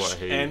Steve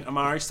Nash and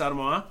Amari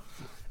Stoudemire.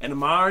 And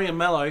Amari and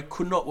Melo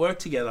could not work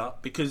together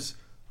because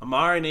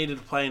Amari needed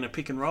to play in a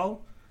pick and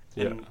roll,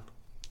 and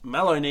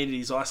Melo needed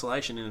his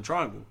isolation in a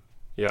triangle.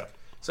 Yeah.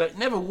 So it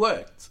never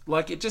worked.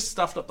 Like, it just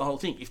stuffed up the whole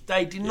thing. If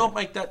they did not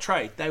make that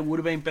trade, they would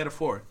have been better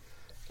for it.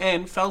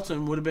 And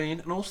Felton would have been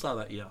an all-star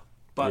that year.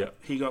 But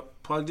he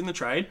got plugged in the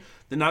trade.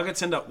 The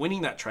Nuggets ended up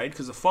winning that trade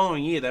because the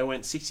following year they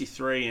went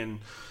 63-17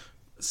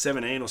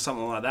 or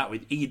something like that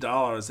with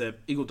Iguodala as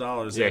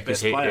their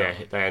best player.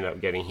 Yeah, they ended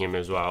up getting him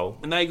as well.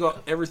 And they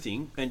got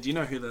everything. And do you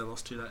know who they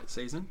lost to that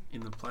season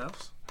in the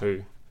playoffs?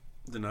 Who?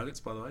 The Nuggets,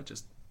 by the way.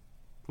 Just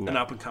an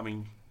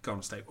up-and-coming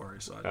Golden State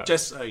Warriors side.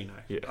 Just so you know.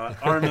 Yeah.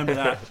 I remember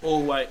that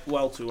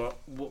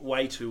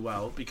way too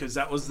well because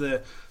that was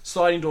the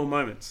sliding door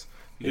moments.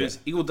 Because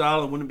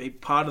Iguodala wouldn't be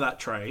part of that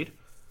trade.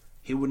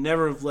 He would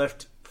never have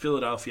left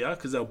Philadelphia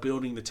because they were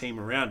building the team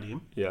around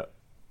him. Yeah.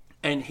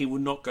 And he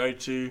would not go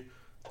to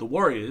the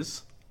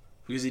Warriors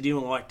because he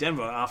didn't like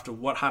Denver after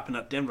what happened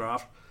at Denver.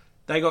 After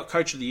they got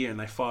Coach of the Year and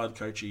they fired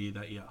Coach of the Year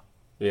that year.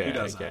 Yeah, Who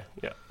does that?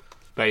 Yeah.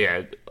 But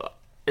yeah,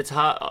 it's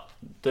hard.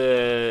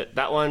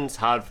 That one's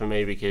hard for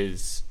me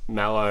because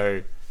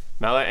Melo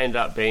ended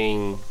up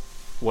being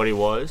what he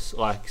was.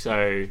 Like,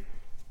 so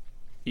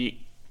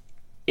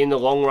in the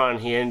long run,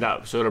 he ended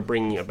up sort of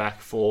bringing it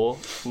back for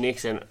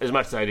Knicks, and as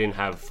much as they didn't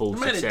have full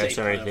success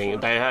or anything,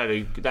 they had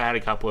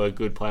a couple of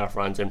good playoff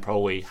runs and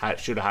probably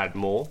should have had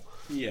more.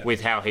 Yeah.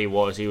 With how he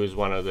was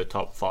one of the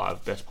top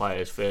 5 best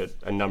players for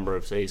a number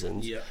of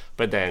seasons. Yeah.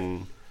 But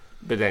then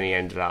he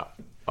ended up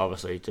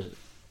obviously he just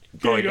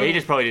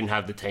probably didn't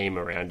have the team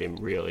around him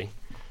really.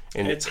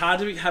 And it's hard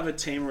to have a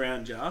team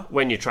around you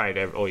when you trade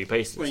all your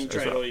pieces. When you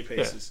trade all your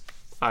pieces,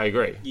 I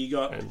agree. You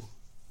got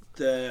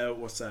the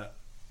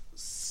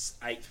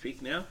 8th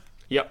pick now.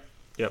 Yep,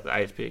 the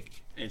 8th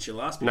pick. And it's your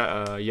last pick.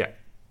 No, yeah.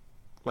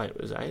 Wait, it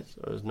was 8th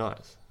or it was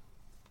 9th?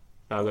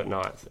 No, I got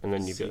 9th, and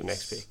then you've got the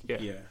next pick.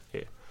 Yeah.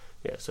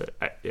 So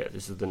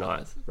this is the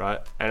 9th, right?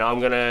 And I'm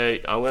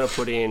gonna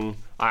put in.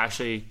 I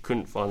actually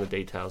couldn't find the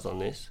details on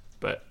this,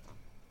 but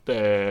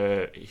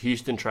the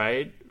Houston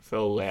trade for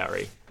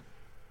Lowry.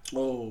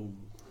 Oh,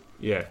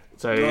 Yeah.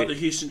 So Not the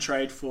Houston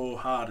trade for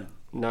Harden.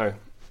 No,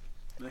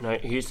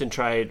 Houston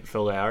trade for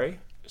Lowry.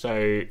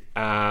 So,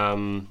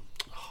 I'm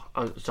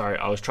sorry,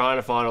 I was trying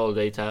to find all the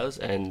details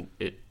and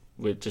it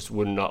just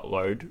would not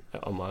load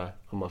on my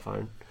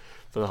phone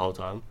for the whole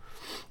time.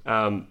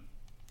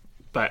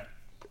 But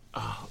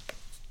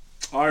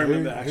I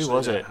remember actually. Who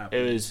was that it?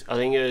 happened. I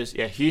think it was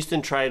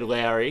Houston trade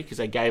Lowry because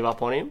they gave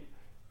up on him,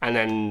 and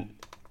then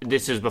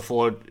this is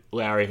before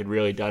Lowry had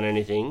really done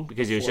anything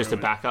because he was just a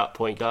backup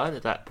point guard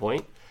at that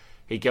point.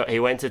 He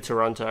went to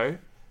Toronto.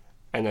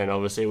 And then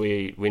obviously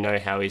we know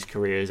how his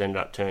career has ended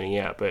up turning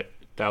out, but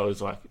that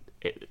was like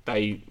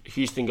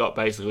Houston got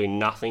basically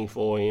nothing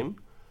for him,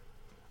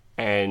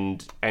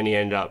 and he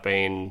ended up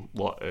being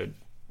a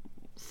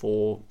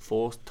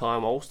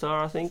four-time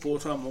All-Star, I think.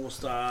 4-time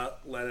All-Star,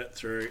 let it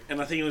through,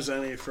 and I think it was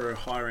only for a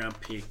high round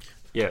pick.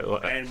 Yeah,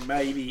 and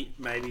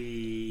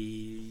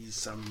maybe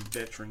some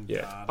veteran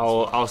card.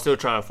 I'll still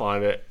try and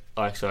find it,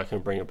 so I can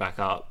bring it back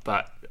up,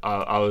 but.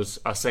 I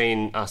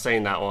seen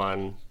that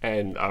one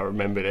and I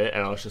remembered it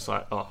and I was just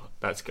like, oh,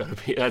 that's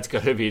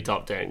gotta be a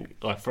top 10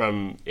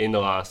 from in the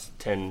last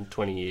 10,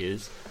 20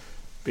 years,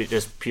 but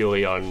just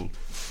purely on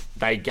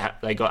they got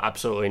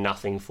absolutely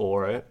nothing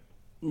for it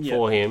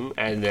for him,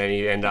 and then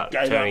he ended up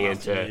turning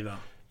into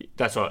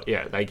that's what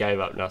they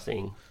gave up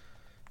nothing,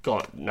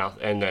 got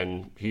nothing, and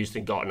then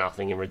Houston got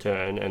nothing in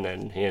return, and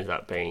then he ended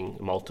up being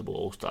a multiple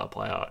All-Star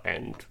player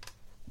and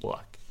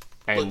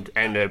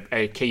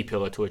a key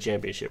pillar to a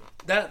championship.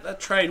 That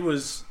trade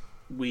was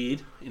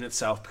weird in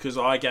itself because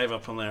I gave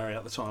up on Lowry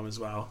at the time as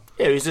well.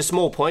 Yeah, he was a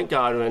small point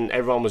guard and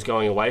everyone was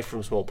going away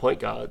from small point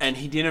guards. And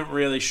he didn't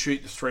really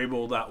shoot the three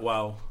ball that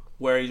well,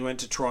 where he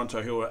went to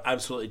Toronto, who were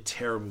absolutely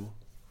terrible.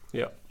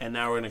 Yeah. And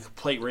they were in a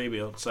complete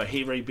rebuild. So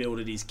he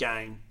rebuilded his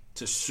game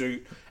to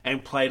suit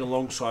and played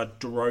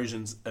alongside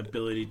DeRozan's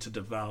ability to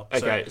develop.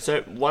 Okay,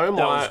 so one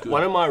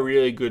of my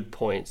really good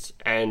points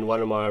and one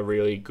of my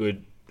really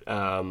good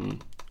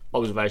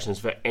observations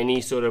for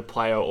any sort of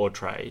player or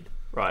trade,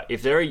 right?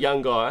 If they're a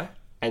young guy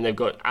and they've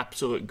got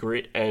absolute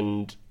grit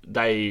and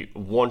they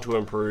want to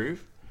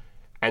improve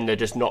and they're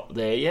just not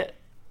there yet,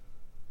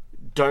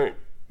 don't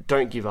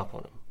give up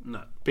on them.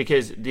 No.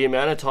 Because the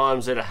amount of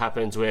times that it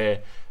happens where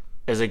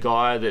as a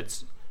guy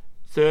that's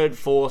third,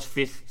 fourth,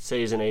 fifth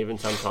season even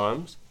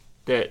sometimes,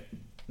 that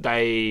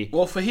they...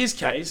 Well, for his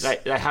case...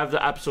 They have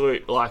the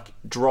absolute,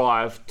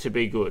 drive to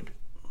be good.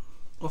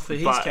 Well, for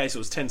his case, it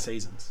was 10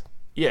 seasons.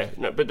 Yeah,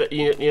 no, but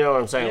you know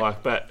what I'm saying,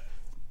 but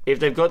if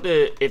they've got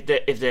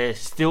if they're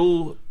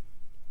still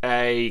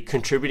a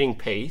contributing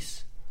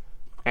piece,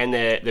 and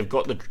they've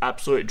got the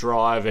absolute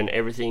drive and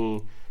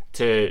everything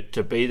to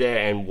be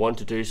there and want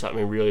to do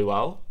something really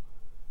well,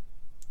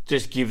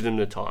 just give them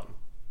the time.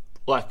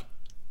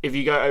 If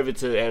you go over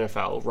to the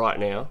NFL right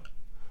now,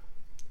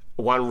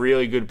 one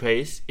really good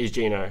piece is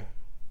Geno.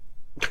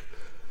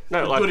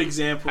 No, good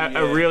example.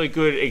 A really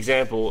good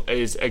example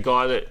is a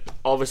guy that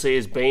obviously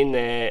has been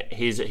there.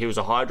 He was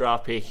a high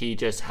draft pick. He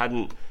just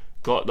hadn't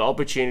got the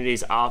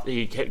opportunities after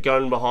he kept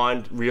going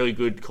behind really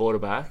good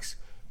quarterbacks.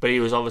 But he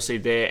was obviously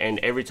there, and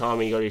every time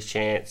he got his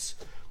chance,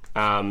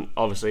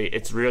 obviously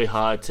it's really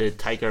hard to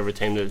take over a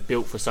team that's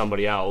built for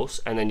somebody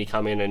else, and then you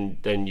come in and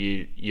then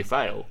you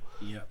fail.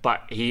 Yeah.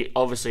 But he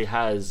obviously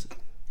has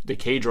the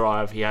key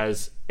drive. He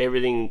has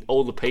everything,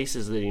 all the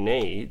pieces that he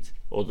needs,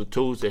 or the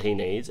tools that he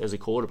needs as a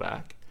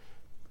quarterback.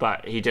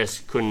 But he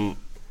just couldn't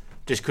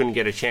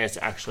get a chance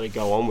to actually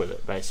go on with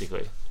it,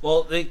 basically.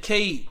 Well, the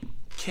key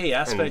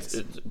aspect... It's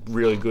a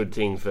really good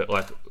thing for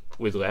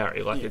with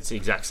Lowry. It's the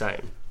exact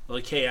same. Well,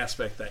 the key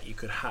aspect that you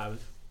could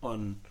have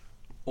on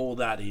all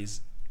that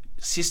is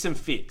system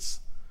fits.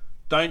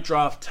 Don't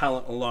draft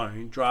talent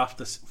alone. Draft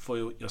this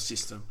for your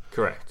system.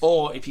 Correct.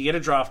 Or if you get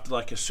a draft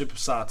like a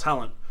superstar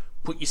talent,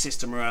 put your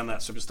system around that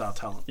superstar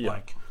talent. Yeah.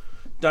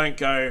 Don't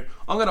go,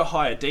 I'm going to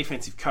hire a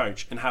defensive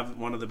coach and have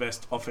one of the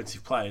best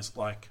offensive players,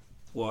 like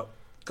what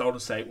Golden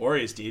State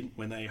Warriors did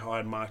when they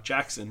hired Mark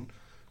Jackson.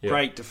 Yep.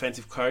 Great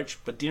defensive coach,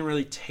 but didn't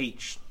really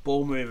teach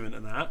ball movement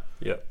and that.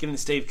 Yep. Given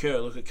Steve Kerr,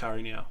 look at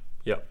Curry now.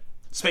 Yep.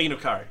 Speaking of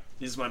Curry,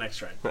 this is my next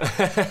trade.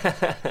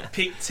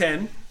 Pick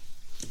 10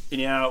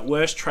 in our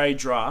worst trade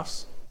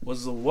drafts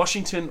was the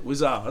Washington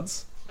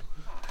Wizards.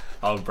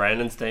 Oh,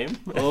 Brandon's team.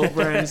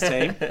 Brandon's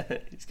team.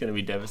 He's going to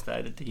be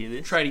devastated to hear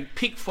this. Trading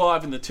pick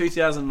 5 in the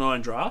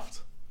 2009 draft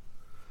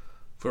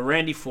for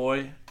Randy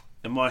Foye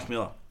and Mike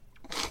Miller.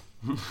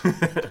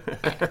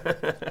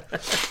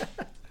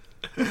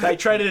 They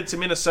traded it to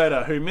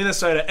Minnesota, who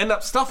Minnesota ended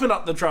up stuffing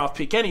up the draft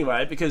pick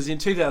anyway, because in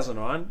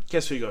 2009,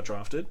 guess who got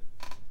drafted?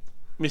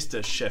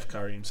 Mr. Chef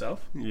Curry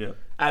himself. Yeah.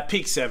 At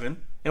pick 7.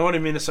 And what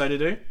did Minnesota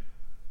do?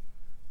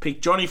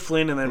 Pick Johnny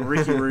Flynn and then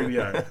Ricky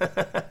Rubio.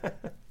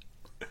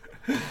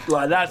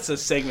 That's a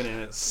segment in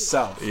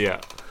itself.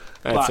 Yeah.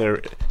 That's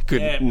a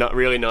good, not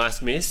really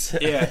nice miss.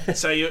 Yeah.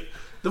 So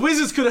the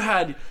Wizards could have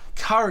had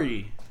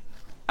Curry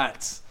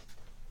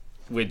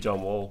with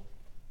John Wall.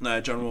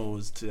 No, John Wall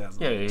was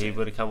 2000. Yeah, he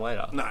would have come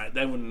later. No,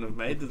 they wouldn't have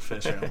made the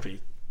first round pick.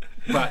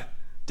 But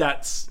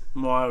that's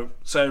my...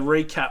 So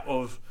recap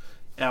of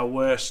our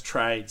worst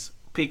trades.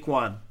 Pick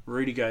 1,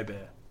 Rudy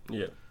Gobert.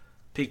 Yep.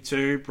 Pick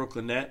 2,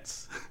 Brooklyn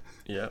Nets.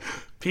 Yep.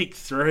 Pick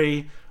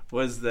 3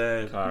 was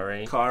the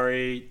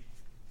Kyrie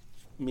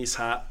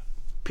mishap.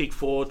 Pick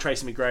 4,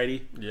 Tracy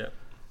McGrady. Yep.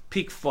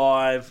 Pick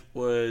 5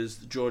 was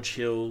George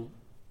Hill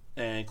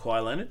and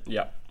Kawhi Leonard.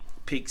 Yep.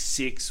 Pick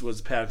 6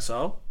 was Pau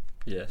Gasol.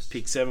 Yes.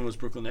 Pick 7 was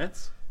Brooklyn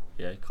Nets.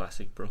 Yeah,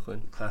 classic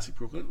Brooklyn.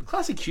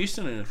 Classic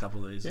Houston in a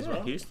couple of these as well.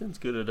 Yeah, Houston's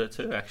good at it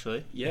too,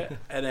 actually. Yeah.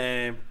 And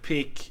then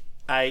pick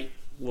 8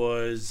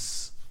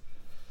 was...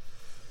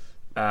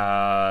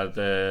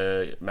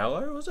 the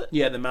Melo, was it?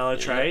 Yeah, the Melo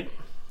trade.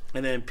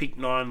 And then pick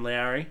 9,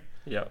 Lowry.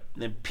 Yep.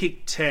 And then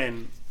pick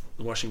 10,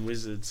 the Washington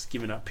Wizards,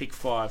 giving up pick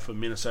 5 for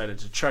Minnesota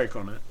to choke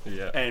on it.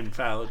 Yeah. And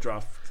fail to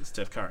draft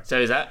Steph Curry. So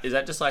is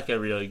that just like a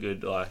really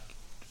good,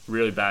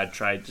 really bad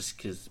trade just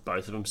because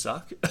both of them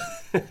suck?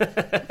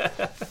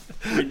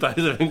 Both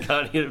of them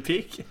can't get a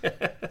pick?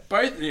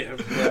 Both, yeah.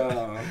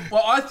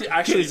 Well, I reckon...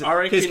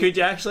 Because could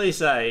you actually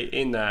say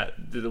in that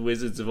the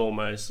Wizards have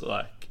almost,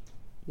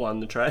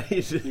 won the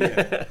trade?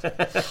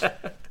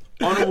 Yeah.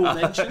 Honourable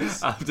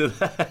mentions. After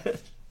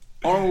that.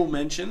 Honourable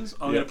mentions.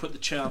 I'm going to put the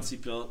Chauncey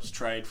Billups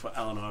trade for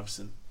Allen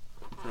Iverson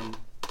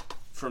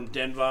from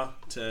Denver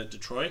to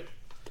Detroit.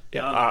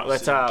 Yeah. All right,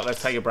 let's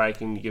take a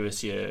break and give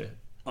us your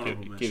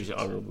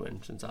honourable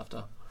mentions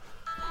after.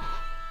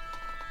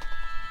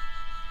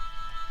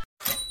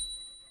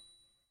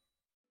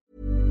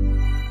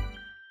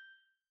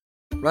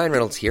 Ryan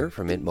Reynolds here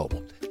from Mint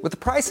Mobile. With the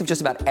price of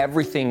just about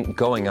everything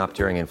going up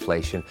during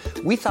inflation,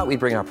 we thought we'd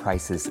bring our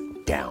prices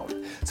down.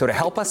 So to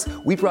help us,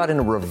 we brought in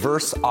a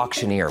reverse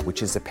auctioneer,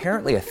 which is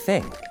apparently a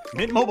thing.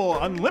 Mint Mobile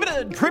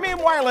Unlimited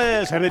Premium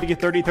Wireless. How to get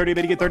 30, 30,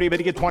 bit to get 30, bit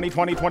to get 20,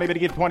 20, 20, bit to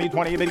get 20,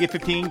 20, bit to get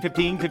 15,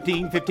 15,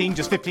 15, 15,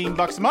 just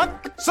 $15 a month?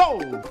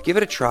 Sold! Give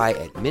it a try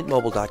at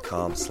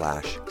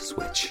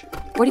mintmobile.com/switch.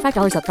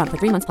 $45 up front for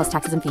 3 months plus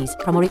taxes and fees.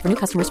 Promo rate for new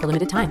customers for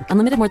limited time.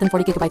 Unlimited more than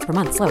 40 gigabytes per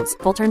month. Slows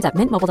full terms at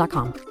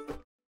mintmobile.com.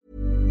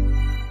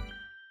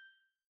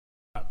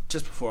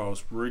 Just before I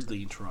was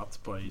rudely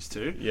interrupted by these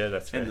two. Yeah,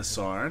 that's fair. And the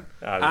siren.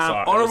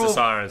 Honourable, the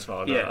siren's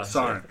fault. Yeah,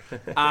 siren.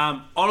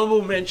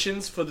 Honourable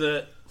mentions for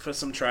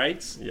some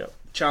trades. Yep.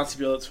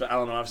 Chauncey Billups for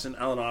Allen Iverson.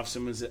 Allen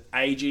Iverson was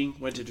aging,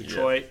 went to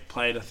Detroit,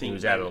 played, I think... He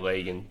was out of the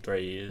league in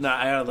 3 years. No,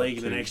 out of the league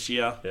in the next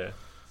year. Yeah.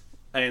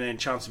 And then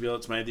Chauncey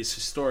Billups made this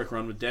historic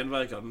run with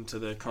Denver, got into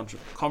the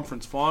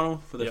conference final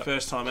for the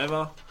first time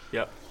ever.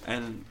 Yep.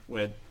 And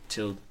where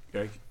till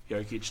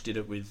Jokic did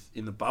it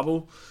in the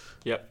bubble.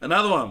 Yep.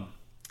 Another one.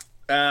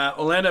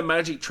 Orlando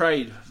Magic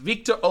trade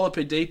Victor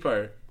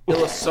Oladipo,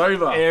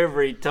 Ilyasova.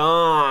 Every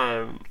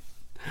time.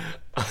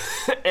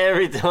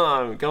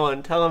 Go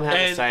on, tell them how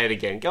to say it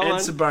again. Go on.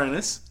 And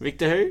Sabonis.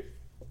 Victor who?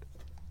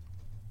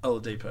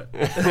 Oladipo.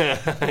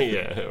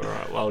 Yeah, all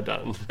right, well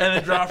done. And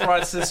the draft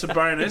rights to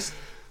Sabonis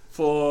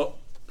for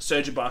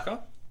Serge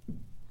Ibaka.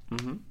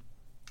 Mm-hmm.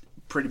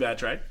 Pretty bad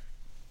trade.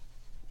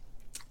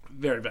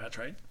 Very bad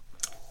trade.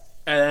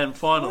 And then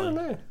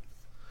finally,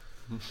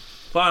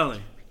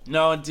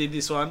 no one did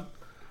this one,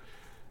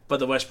 but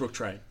the Westbrook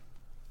trade.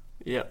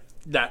 Yep.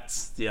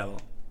 That's the other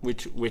one.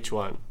 Which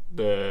one?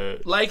 The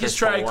Lakers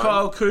trade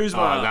Kyle Kuzma.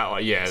 Oh, that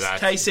one. Yeah,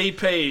 that's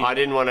KCP.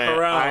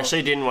 I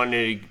actually didn't want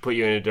to put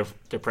you in a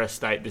depressed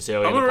state this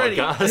early in the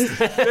podcast.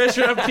 First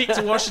round pick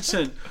to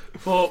Washington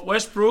for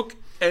Westbrook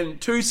and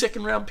 2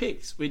 second-round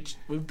picks, which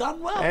we've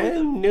done well.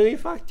 And nearly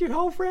fucked your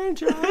whole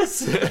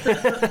franchise.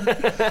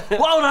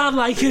 Well done,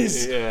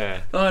 Lakers.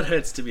 Yeah. Oh, it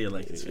hurts to be a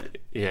Lakers fan.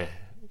 Yeah.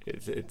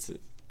 It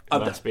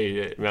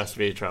must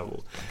be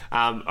trouble.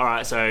 All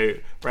right, so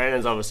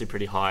Brandon's obviously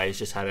pretty high. He's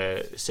just had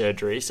a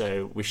surgery,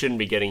 so we shouldn't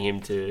be getting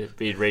him to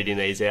be reading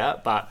these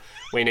out. But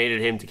we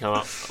needed him to come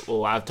up.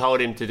 Well, I've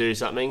told him to do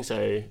something,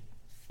 so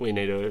we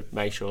need to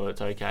make sure it's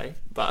okay.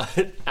 But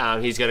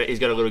he's got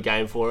a little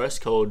game for us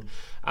called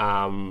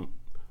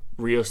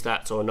Real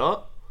Stats or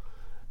Not.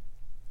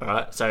 All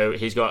right, so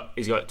he's got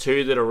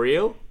 2 that are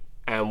real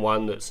and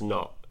 1 that's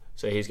not.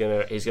 So he's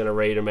gonna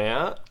read them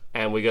out,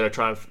 and we got to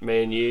try and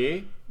me and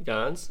you.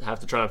 Guns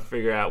have to try and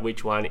figure out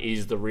which one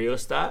is the real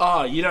stat.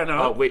 Oh, you don't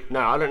know? No,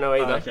 I don't know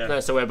either. Oh, okay. No,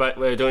 so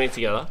we're doing it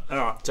together. All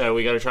right. So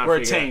we got to try and we're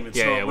figure a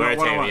team. out. We're a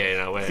team.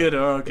 Yeah, no, we're good.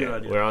 Good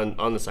idea. We're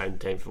on the same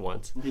team for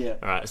once. Yeah.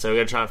 All right. So we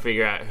got to try and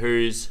figure out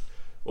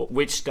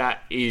which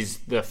stat is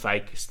the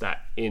fake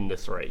stat in the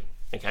 3.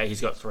 Okay,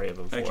 he's got 3 of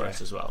them for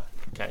us as well.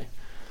 Okay.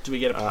 Do we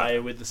get a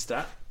player with the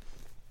stat?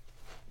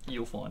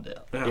 You'll find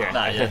out.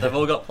 Yeah. They've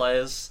all got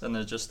players, and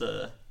there's just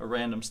a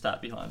random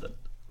stat behind it.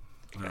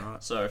 All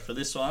right. So for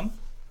this one,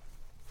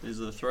 these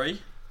are the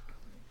 3.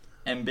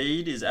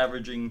 Embiid is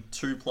averaging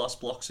 2+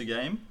 blocks a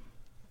game.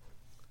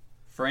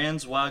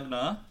 Franz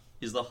Wagner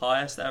is the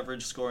highest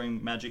average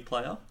scoring Magic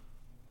player.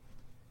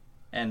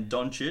 And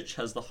Doncic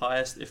has the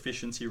highest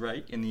efficiency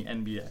rate in the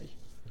NBA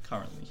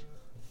currently.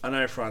 I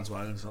know Franz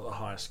Wagner's not the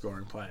highest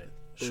scoring player.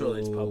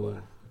 Surely it's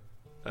Pablo.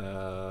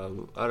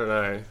 I don't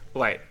know.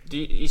 Wait,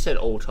 you said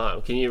all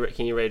time. Can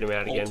you read them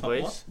out again,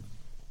 please?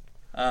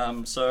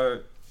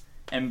 So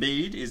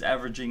Embiid is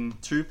averaging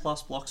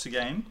 2+ blocks a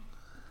game.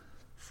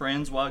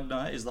 Franz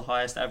Wagner is the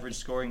highest average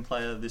scoring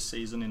player this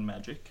season in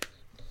Magic.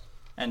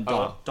 And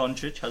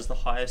Doncic has the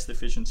highest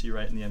efficiency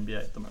rate in the NBA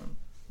at the moment.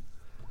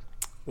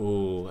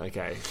 Ooh,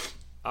 okay.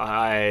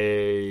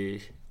 I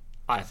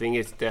think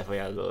it's definitely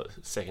out of the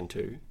second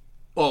two.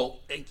 Well,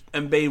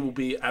 Embiid will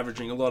be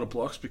averaging a lot of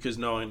blocks because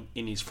no one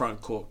in his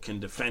front court can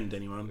defend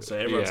anyone, so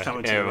everyone's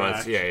coming to the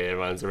rack. Yeah,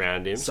 everyone's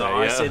around him. So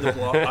I see the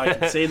block. I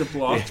can see the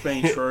blocks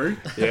being true.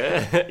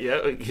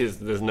 Yeah, because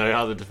there's no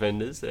other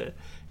defenders there.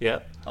 Yeah.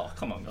 Oh,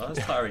 come on, guys.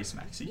 Tyrese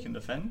Maxey can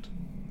defend.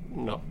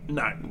 No.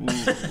 Not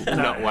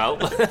well.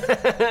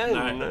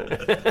 No.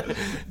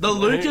 The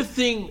Luka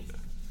thing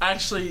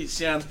actually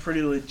sounds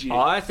pretty legit.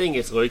 I think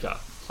it's Luka.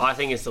 I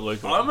think it's the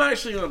Luka. I'm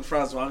actually on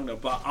Franz Wagner,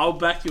 but I'll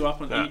back you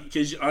up on it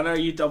because I know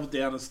you doubled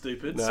down on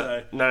stupid.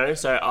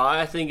 So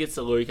I think it's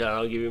the Luka, and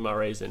I'll give you my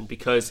reason.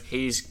 Because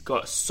he's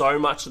got so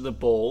much of the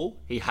ball.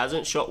 He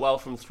hasn't shot well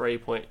from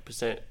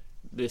 3%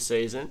 this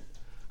season.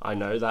 I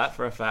know that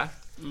for a fact.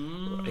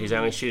 He's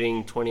only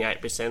shooting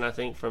 28%, I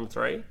think, from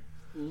 3.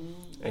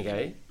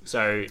 Okay,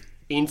 so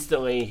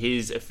instantly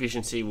his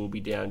efficiency will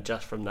be down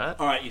just from that.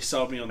 All right, you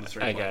sold me on the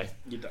 3. Okay,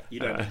 you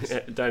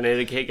don't. Don't need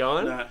to keep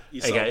going. Nah, you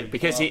sold me.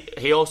 Because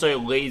he also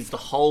leads the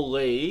whole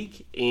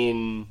league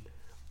in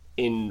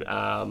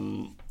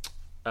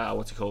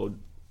what's it called,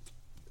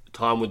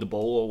 time with the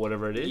ball or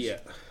whatever it is. Yeah.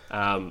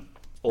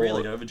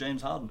 Really over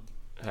James Harden.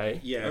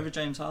 Hey. Yeah. Over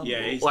James Harden.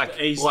 Yeah, he's got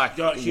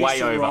Houston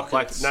way over.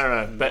 Rockets.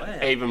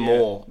 But even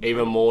more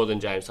than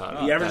James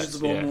Harden. He averages the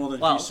ball more than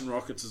Houston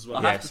Rockets as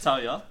well. I have to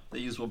tell you,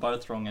 these were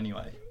both wrong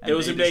anyway. And it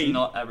was Embiid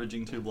not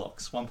averaging 2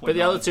 blocks, 1.9. But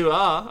the other two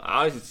are.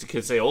 I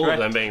could see all of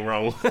them being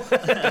wrong.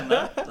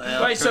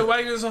 Wait, so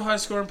Wagner's a high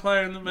scoring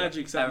player in the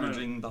Magic?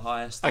 Averaging the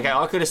highest. Okay,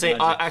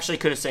 I actually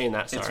could have seen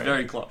that. Sorry. It's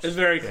very close. It's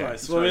very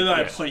close. Well, we're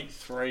like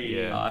 0.3.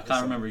 Yeah. I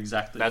can't remember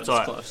exactly. That's but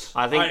right. It's close.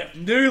 I think I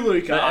knew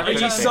Luka. Every You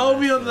time- sold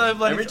me on the.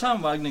 Every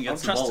time Wagner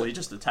gets the ball, he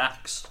just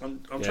attacks.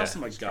 I'm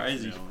trusting my gut.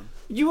 crazy.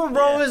 you were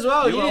wrong as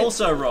well. You were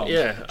also wrong.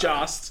 Yeah.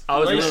 Just. I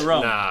was You were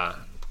wrong. Nah.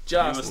 You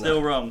were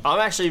still wrong.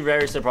 I'm actually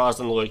very surprised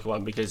on the Luka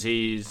one because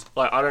he's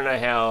like, I don't know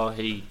how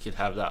he could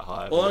have that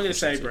high. All I'm going to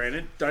say,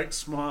 Brandon, don't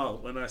smile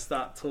when I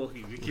start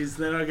talking because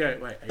then I go,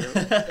 wait,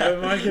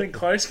 am I getting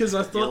close? Because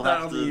I thought You'll that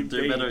have on the to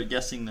do Embiid. better at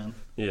guessing then.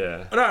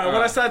 Yeah. No, when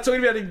I started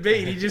talking about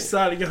Embiid, he just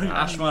started going.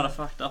 Ash might have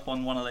fucked up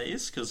on one of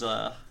these because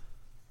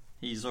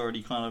he's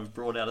already kind of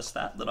brought out a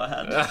stat that I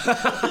had.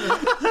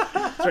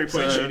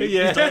 3-point shooting.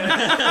 Yeah.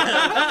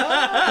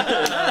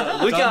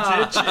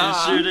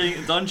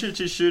 Doncic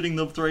is shooting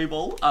the 3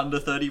 ball under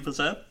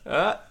 30%.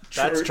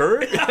 That's true.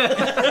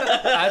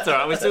 That's all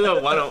right. We still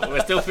got one.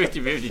 We're still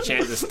 50-50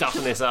 chance of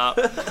stuffing this up.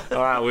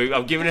 All right,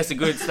 I'm giving us a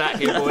good stat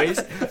here, boys.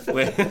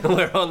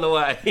 We're on the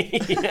way.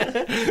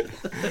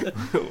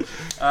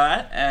 All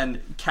right,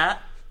 and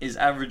Cat is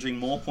averaging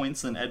more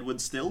points than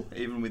Edwards still,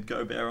 even with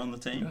Gobert on the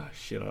team. Oh,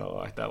 shit, I don't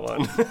like that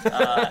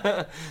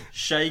one.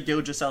 Shai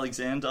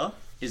Gilgeous-Alexander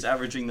is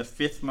averaging the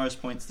 5th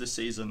most points this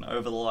season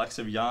over the likes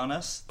of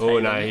Giannis, Oh,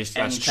 Tatum, no, and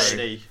that's true.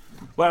 KD.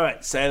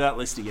 Wait, say that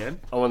list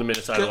again. I'm on the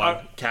Minnesota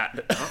one.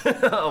 Cat.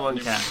 I'm on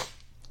Cat.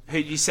 Who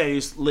you say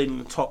is leading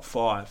the top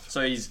 5?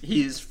 So he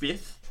is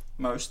 5th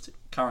most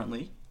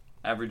currently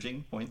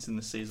averaging points in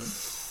the season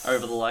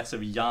over the likes of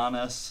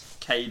Giannis,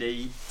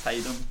 KD,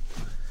 Tatum.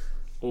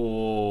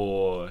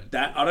 Oh,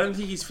 That I don't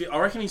think he's fit. I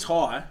reckon he's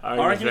high. I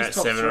reckon about he's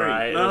top 7 3. or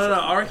 8 No. or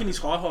I reckon he's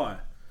high.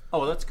 oh,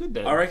 well, that's good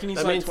then. I reckon he's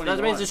that like means, 29.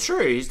 That means it's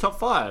true. He's top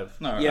 5.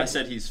 No, Yeah. I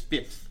said he's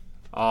 5th.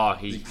 Oh,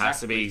 he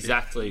has to be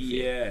exactly fit.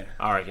 Yeah.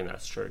 I reckon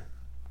that's true.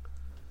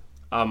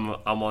 I'm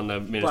on the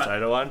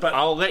Minnesota one. but-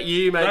 I'll let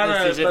you make the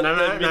decision.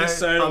 but the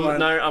Minnesota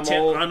one. I'm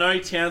all. I know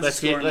Towns is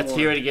scoring Let's more.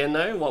 hear it again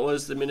though. What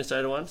was the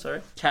Minnesota one?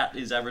 Sorry. Cat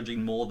is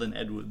averaging more than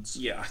Edwards.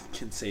 Yeah, I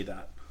can see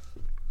that.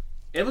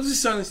 Edwards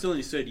is only still in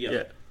his 3rd year.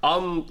 Yeah.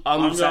 I'm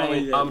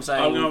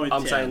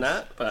saying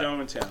that. But I'm going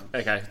with Towns.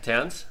 okay,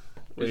 Towns.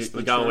 Is We're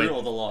the going true with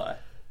or the lie?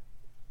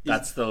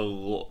 that's the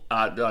no,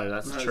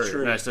 that's No, true.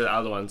 true. No, so the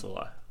other one's a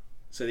lie.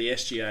 So the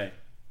SGA.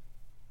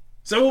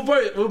 So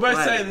we're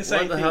both saying the same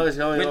what the thing. hell is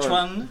going Which on?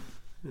 one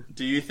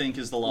do you think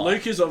is the lie?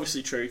 Luke is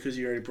obviously true because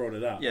you already brought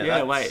it up. Yeah,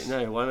 Yeah, that's- wait,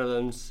 no, one of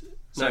them's.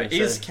 So no,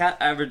 is Cat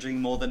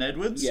averaging more than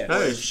Edwards? Yes. No,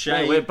 Or is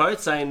Shai? we're both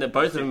saying that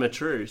both of them are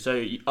true.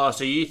 So,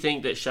 so you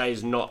think that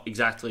Shay's not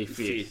exactly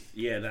fifth?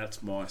 Yeah,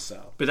 that's my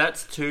sell. But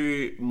that's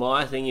too.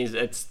 My thing is,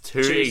 it's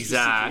too Too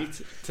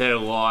exact to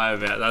lie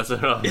about. That's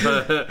what I'm.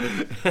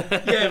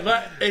 Yeah,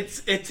 but it's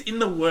in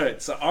the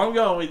words. So I'm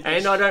going with.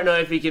 And I don't know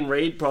if he can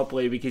read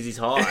properly because he's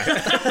high.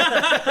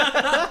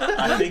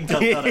 I think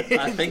I've got it.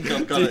 I think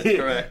I've got it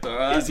correct. All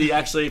right. Is he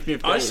actually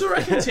 15? I still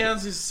reckon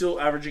Towns is still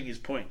averaging his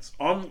points.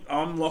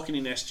 I'm locking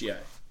in SGA.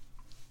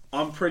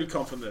 I'm pretty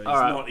confident that he's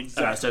All right. not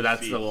exactly. So that's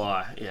fifth. the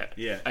lie. Yeah.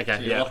 Yeah. Okay.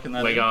 you're Yeah. locking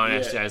that We're in? going Yeah.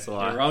 SJ's the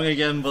lie. You're wrong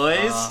again,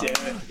 boys.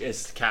 Yeah.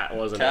 It's Cat,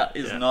 wasn't Cat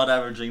it? is Yeah. not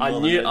averaging more I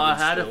than knew. Edwards I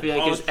had a still.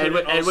 feeling I was because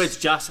pretty- Edwards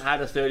just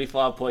had a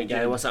 35-point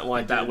game or something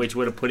like that, which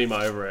would have put him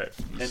over it.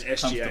 And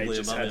SGA comfortably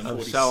just above had him.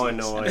 46. I'm so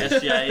annoyed.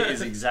 SGA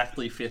is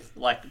exactly fifth,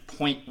 like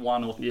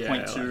 0.1 or Yeah,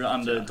 0.2 like,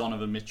 under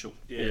Donovan Mitchell.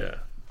 Yeah.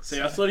 See,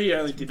 I thought he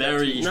only did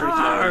Very that.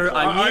 tricky.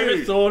 I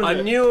knew. overthought it.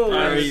 I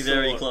knew.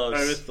 Very close.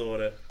 Overthought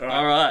it.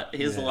 All right,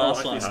 here's the last I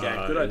like one. this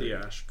game. Good idea,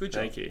 Ash. Good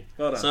job. Thank you.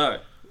 Well done. So,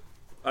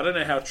 I don't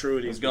know how true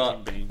it is. We've got-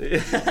 with him being-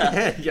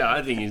 Yeah,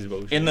 I think he's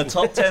bullshit. in the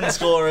top 10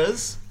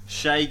 scorers,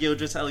 Shea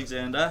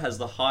Gilgeous-Alexander has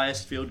the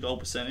highest field goal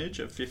percentage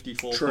of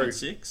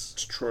 54.6.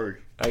 It's true.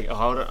 Like,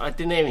 hold on. I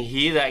didn't even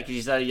hear that because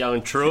you started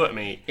yelling true at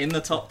me. In the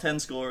top 10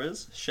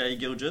 scorers, Shea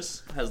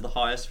Gilgeous has the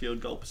highest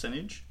field goal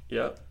percentage.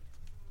 Yep.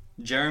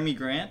 Jeremy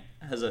Grant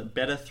has a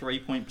better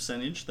 3-point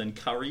percentage than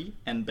Curry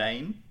and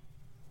Bain.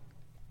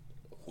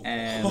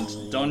 And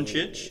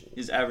Doncic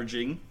is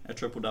averaging a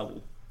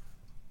triple-double.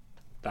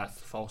 That's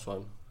the false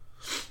one.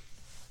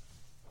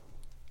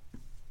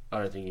 I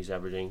don't think he's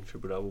averaging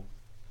triple-double.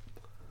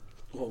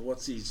 Well,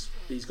 what's his...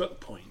 He's got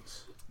the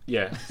points.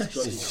 Yeah. got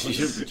Do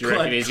you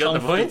reckon he's got the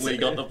points? Comfortably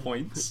got the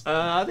points.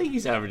 I think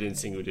he's averaging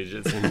single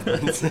digits in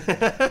points.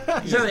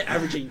 He's only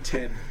averaging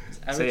 10.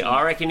 See,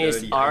 I reckon he's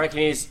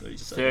 37.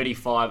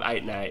 35,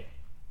 8 and 8.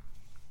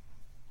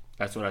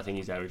 That's what I think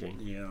he's averaging.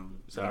 Yeah.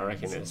 So I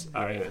reckon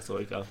it's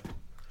Luka.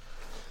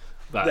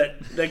 But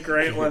That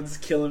Grant one's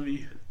killing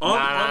me.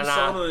 I'm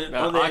sold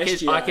on the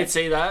SGA. I could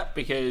see that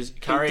because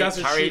Curry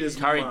doesn't shoot as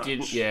much.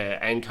 didn't. Yeah,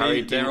 and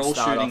Curry They're didn't all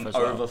start off shooting as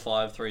well. over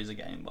 5 threes a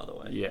game, by the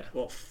way. Yeah,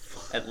 Well,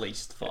 At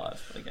least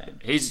 5 a game.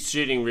 he's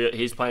shooting.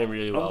 He's playing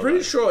really well. I'm pretty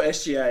though. sure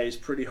SGA is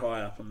pretty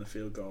high up on the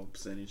field goal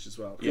percentage as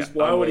well. Because Yeah,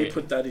 why I'm would he with-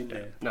 put that in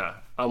there? No,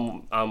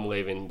 I'm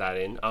leaving that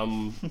in.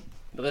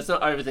 Let's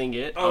not overthink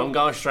it. I'm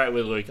going straight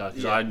with Luka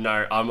because I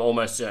know I'm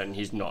almost certain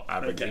he's not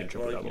averaging Okay, a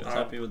triple double. well,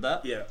 Happy with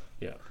that? Yeah.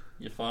 Yeah.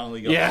 You finally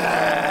got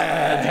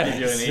Yeah. to give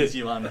you an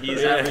easy one.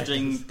 He's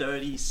averaging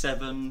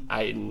 37,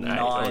 8 and 8 9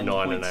 or 9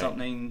 point and 8.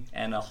 something,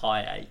 and a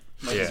high 8.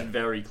 Which is Yeah.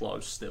 very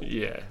close still.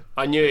 Yeah,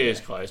 I knew he was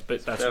close,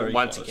 but that's Very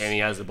once close. again he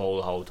has the ball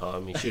the whole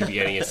time. He should be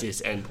getting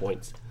assists and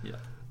points. Yeah.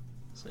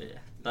 So yeah,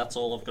 that's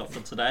all I've got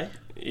for today.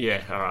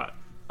 Yeah, all right.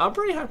 I'm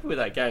pretty happy with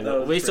that game. That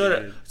was We pretty sort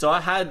of good. so I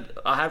had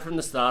from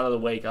the start of the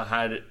week I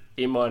had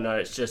in my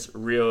notes just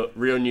real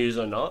news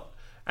or not,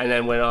 and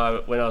then when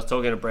I was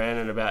talking to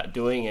Brandon about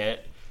doing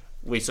it,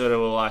 we sort of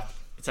were like,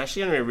 it's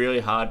actually going to be really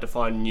hard to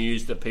find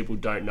news that people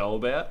don't know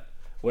about.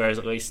 Whereas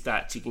at least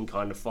stats, you can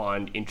kind of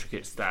find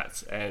intricate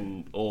stats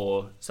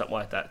or something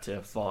like that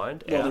to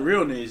find. Well, out. the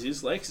real news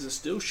is Lakers are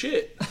still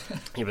shit.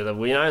 Yeah, but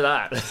we know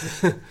that.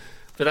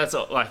 But that's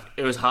like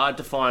it was hard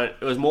to find.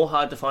 It was more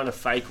hard to find a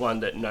fake one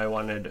that no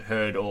one had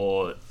heard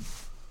or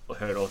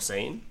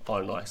seen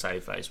on, like, say,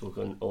 Facebook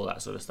and all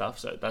that sort of stuff.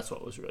 So that's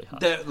what was really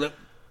hard.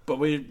 But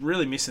we're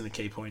really missing the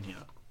key point here.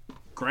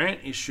 Grant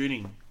is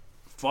shooting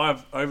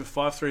over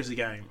 5 threes a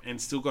game and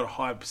still got a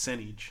high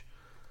percentage.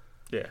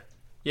 Yeah,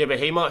 yeah, but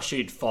he might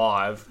shoot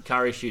 5.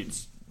 Curry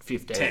shoots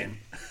 15. 10.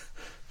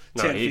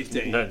 No, 10,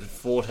 15. No,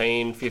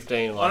 14,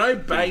 15. Like, I know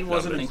Bain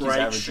wasn't a think he's great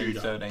averaging shooter.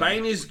 13.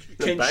 Bain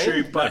can Bain-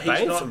 shoot, but no, he's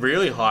Bain's not.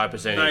 really high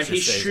percentage. No, this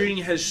his season. shooting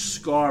has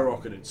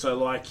skyrocketed. So,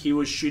 like, he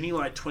was shooting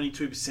like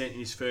 22% in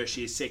his first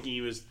year. Second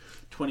year was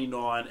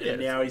 29, Yeah.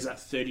 and now he's at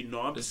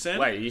 39%.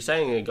 Wait, are you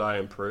saying the guy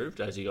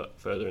improved as he got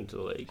further into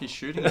the league? He's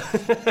shooting.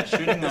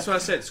 That's what I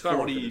said,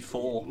 skyrocketed.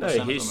 44%. No,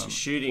 he's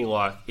shooting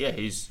like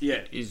he's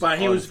but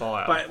he on was.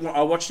 fire. But when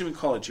I watched him in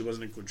college. He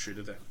wasn't a good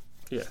shooter then.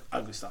 Yeah,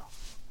 Ugly stuff.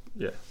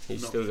 yeah,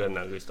 he's still got an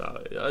ugly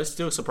start. It's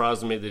still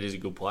surprising me that he's a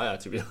good player,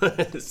 to be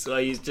honest.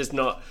 Like, he's just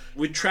not.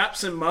 With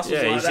traps and muscles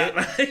Yeah, like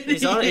that, mate. he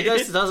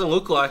just doesn't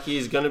look like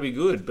he's going to be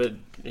good, but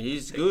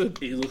he's good.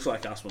 He looks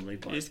like us when we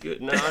play. He's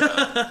good. No,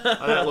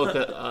 I don't look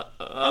at.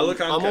 I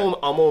look uncut.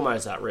 I'm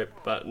almost that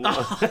ripped, but no.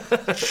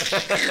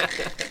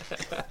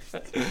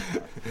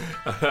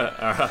 All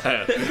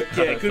right.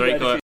 Yeah, good way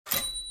to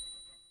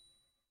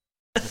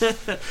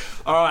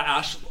All right,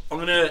 Ash. I'm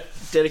going to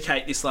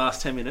dedicate this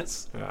last 10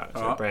 minutes. All right,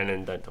 so All right.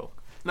 Brandon, don't talk.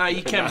 No,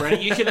 you can,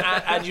 Brent. You can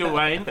add your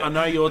way in. I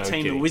know your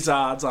team, the kidding.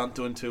 Wizards, aren't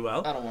doing too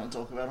well. I don't want to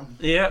talk about him.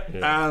 Yeah.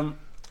 Yeah.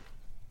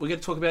 We're going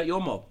to talk about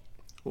your mob.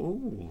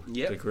 Ooh,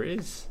 Yep. the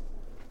Grizz.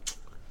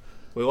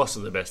 We lost to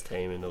the best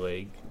team in the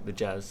league, the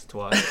Jazz,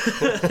 twice.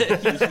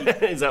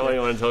 Is that what you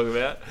want to talk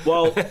about?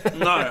 Well,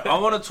 no. I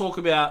want to talk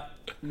about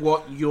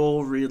what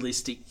your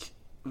realistic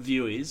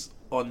view is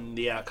on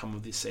the outcome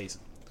of this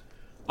season.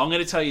 I'm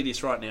going to tell you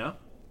this right now.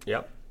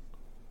 Yep.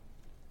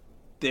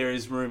 There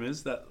is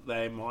rumours that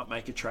they might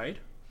make a trade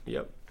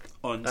Yep.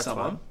 on That's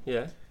someone. fine.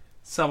 Yeah.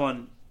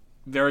 Someone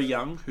very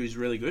young who's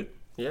really good.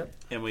 Yep.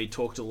 And we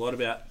talked a lot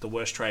about the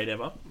worst trade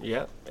ever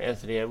Yep.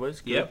 Anthony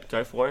Edwards. Good. Yep.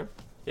 Go for him.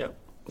 Yep.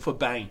 for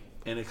Bain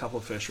and a couple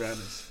of first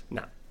rounders.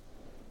 No.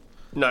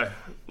 No.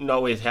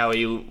 Not with how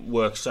he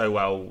works so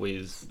well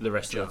with the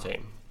rest of the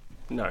team.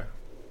 No.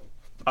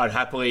 I'd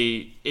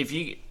happily...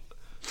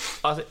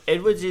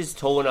 Edwards is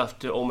tall enough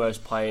to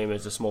almost play him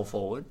as a small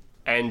forward,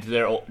 and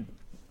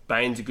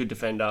Bain's a good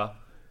defender,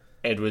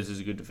 Edwards is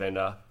a good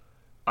defender.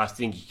 I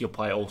think you could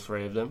play all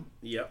three of them.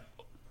 Yep.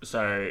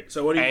 So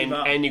what do you give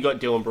up? And you got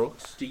Dylan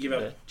Brooks. Do you give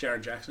up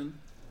Jaren Jackson?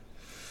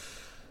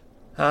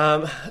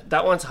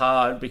 That one's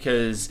hard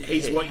because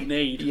He's what you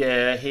need.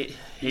 Yeah, he just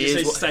is.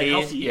 needs to stay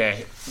healthy. Yeah,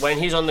 when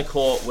he's on the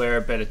court, we're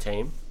a better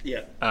team.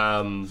 Yeah.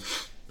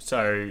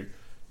 So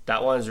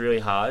That one's really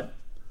hard.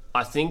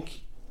 I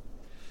think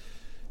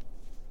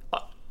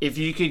if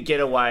you could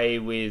get away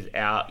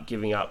without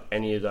giving up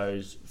any of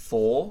those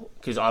 4,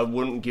 because I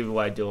wouldn't give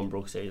away Dylan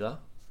Brooks either.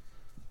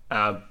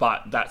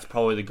 But that's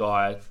probably the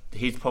guy.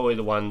 He's probably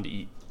the one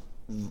that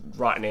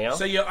right now.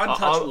 So you're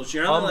untouchables.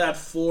 You're only allowed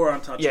 4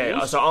 untouchables.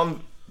 Yeah,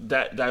 so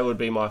they would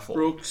be my 4.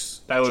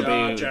 Brooks, they would be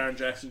Jaren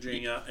Jackson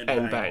Jr.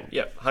 and Bain.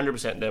 Yep,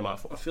 100%. They're my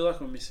 4. I feel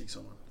like I'm missing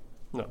someone.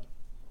 No.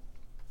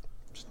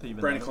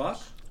 Brandon Clark.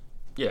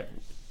 Yeah.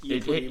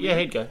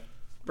 He'd go.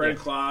 Brandon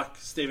Clark,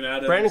 Stephen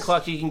Adams. Brandon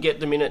Clark, you can get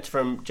the minutes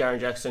from Jaren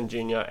Jackson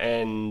Jr.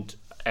 and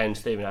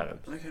Stephen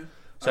Adams. Okay.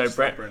 So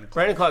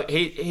Brandon Clark,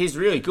 he's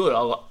really good.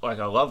 I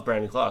love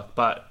Brandon Clark,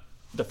 but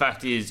the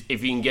fact is,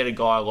 if you can get a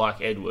guy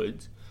like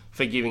Edwards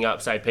for giving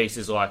up, say,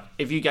 pieces like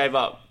if you gave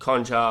up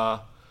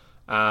Conchar,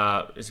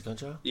 is it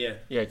Conchar? Yeah.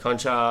 Yeah,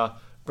 Conchar,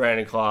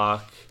 Brandon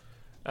Clark,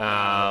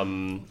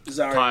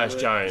 Tyus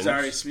Jones,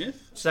 Zari Smith.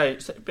 Say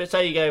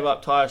you gave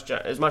up Tyus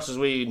Jones. As much as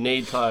we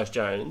need Tyus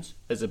Jones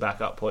as a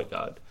backup point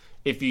guard,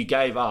 if you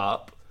gave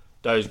up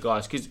those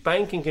guys, because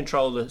Bain can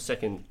control the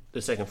second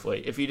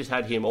fleet. If you just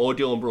had him or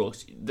Dylan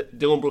Brooks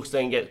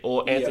then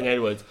or Anthony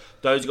Edwards,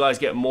 those guys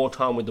get more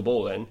time with the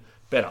ball then,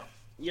 better.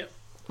 Yep.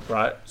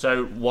 Right?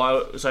 So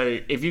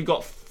if you've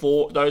got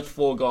those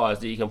 4 guys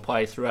that you can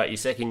play throughout your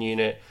second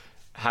unit,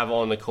 have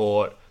on the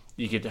court,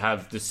 you could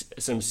have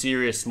some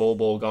serious small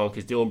ball going,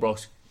 because Dylan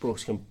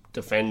Brooks can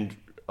defend,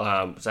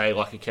 say,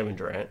 like a Kevin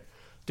Durant.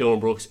 Dylan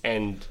Brooks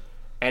and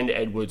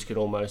Edwards could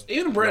almost...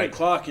 Even Brandon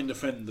Clark can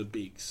defend the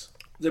bigs.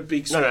 The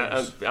big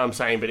scores. No, I'm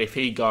saying, but if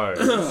he goes,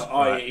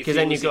 because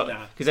then you've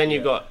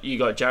got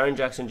Jaren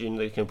Jackson Jr.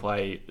 that can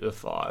play the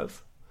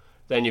 5.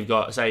 Then you've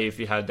got, say, if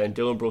you had then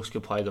Dylan Brooks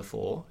could play the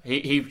 4.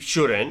 He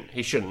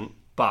shouldn't,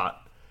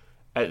 but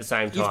at the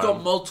same time, you've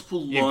got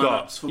multiple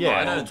lineups for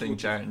I don't think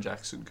Jaren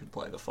Jackson could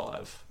play the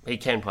 5. He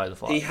can play the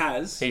 5. He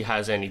has,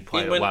 and he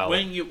played it well.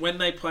 When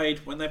they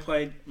played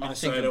Minnesota, I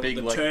think a big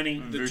the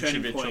turning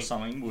Vucevic point or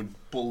something would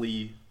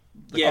bully.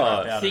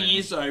 The thing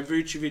is, though,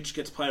 Vucevic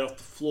gets played off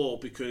the floor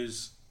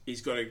because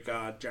he's got to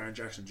guard Jaren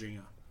Jackson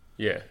Jr.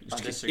 Yeah, I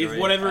disagree. If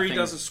whatever he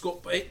doesn't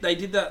score, they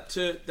did that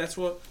to. That's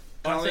what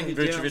I think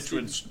Vucevic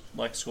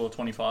would score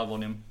 25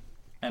 on him,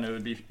 and it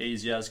would be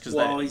easier because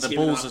the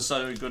Bulls are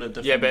so good at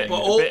defending. Yeah, but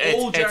all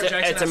Jaren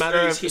Jackson has to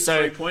do is hit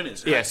 3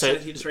 pointers. Yeah, so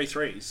hit 3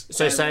 threes.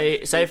 So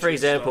say for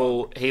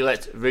example, he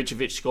lets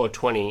Vucevic score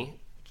 20,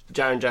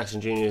 Jaren Jackson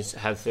Jr.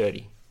 have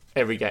 30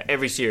 every game,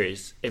 every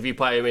series. If you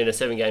play him in a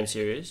 7-game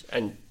series,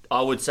 and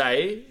I would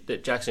say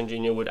that Jackson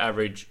Jr. would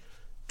average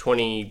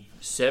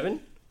 27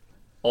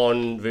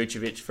 on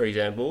Vucevic, for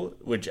example,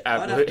 which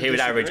he would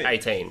average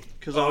 18.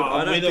 Because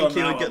I don't think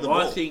he would get the ball.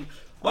 I don't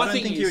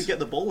think he you would get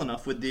the ball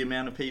enough with the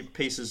amount of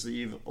pieces that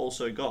you've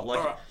also got.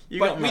 Like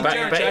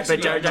Jaren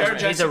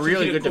Jackson, he's a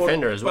really good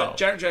defender as well. But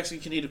Jaren Jackson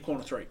can hit a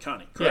corner 3,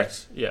 can't he?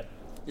 Correct. Yes.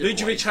 Yeah.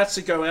 Vucevic has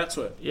to go out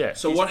to it. Yeah.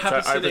 So what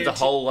happens to the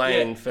whole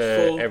lane for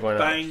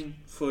everyone else? Bang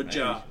for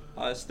Ja.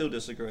 I still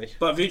disagree.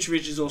 But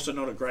Vucevic is also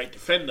not a great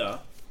defender.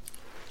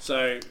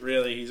 So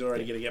really, he's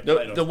already going to get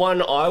played off. The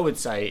one I would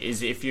say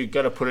is if you're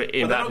going to put it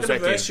in that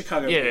perspective.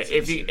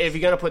 If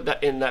you're going to put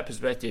that in that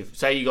perspective,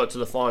 say you got to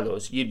the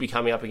finals, you'd be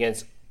coming up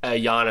against a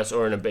Giannis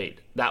or an Embiid.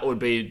 That would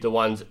be the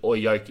ones, or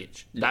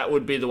Jokic. Yeah. That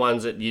would be the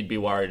ones that you'd be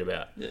worried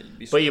about. Yeah,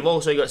 but you've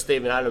also got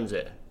Stephen Adams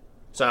there.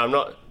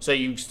 So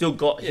you've still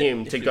got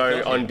him to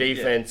go on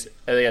defense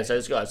against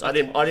those guys. I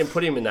didn't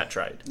put him in that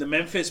trade. The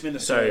Memphis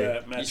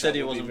Minnesota match. You said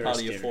he wasn't part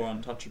of your 4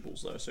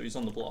 untouchables though, so he's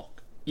on the block.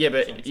 Yeah,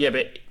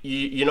 but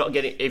you're not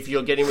getting. If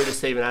you're getting rid of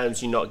Stephen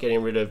Adams, you're not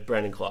getting rid of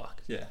Brandon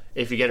Clark. Yeah.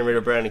 If you're getting rid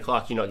of Brandon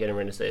Clark, you're not getting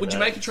rid of Stephen. Would you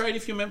Adams. make a trade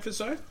if you're Memphis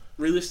though?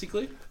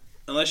 Realistically,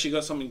 unless you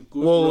got something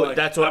good. Well,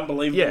 that's what,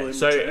 unbelievable.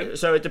 Yeah.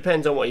 So it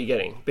depends on what you're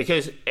getting,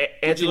 because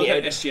Anthony. Would you look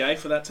at SGA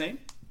for that team?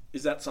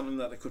 Is that something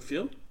that they could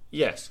field?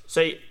 Yes.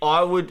 See,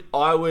 I would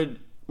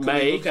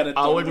make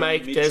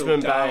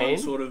Desmond Bain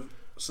sort of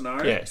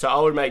scenario. Yeah. So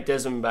I would make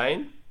Desmond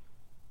Bain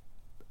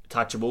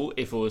touchable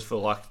if it was for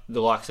like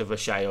the likes of a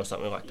Shea or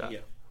something like that. Yeah.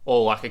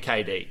 Or like a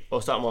KD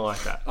or something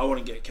like that. I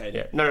wouldn't get KD.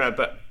 Yeah. No,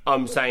 but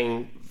I'm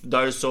saying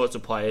those sorts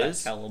of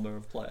players. That caliber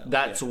of player.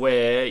 That's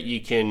where you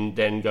can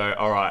then go,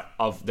 all right,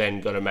 I've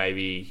got to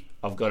maybe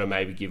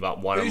give up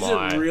one Who's of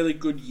my... a really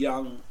good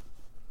young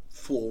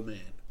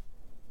 4-man?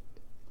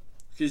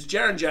 Because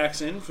Jaren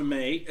Jackson, for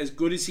me, as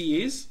good as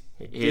he is,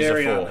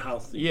 very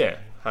unhealthy. Yeah,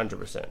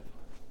 100%.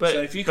 So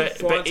if you could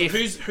find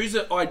who's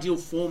the ideal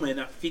 4-man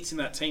that fits in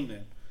that team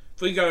then?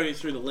 If we go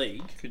through the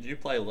league... Could you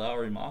play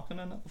Lauri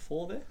Markkanen at the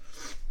 4 there?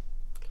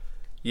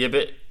 Yeah,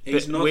 but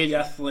he's not the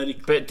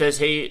athletic. But does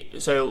he?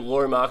 So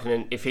Lauri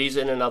Markkanen, if he's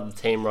in another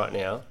team right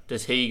now,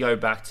 does he go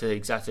back to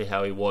exactly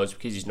how he was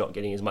because he's not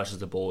getting as much of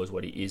the ball as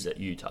what he is at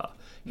Utah?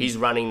 He's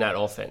running that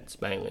offense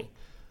mainly,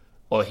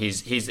 or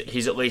he's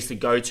at least the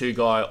go-to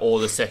guy or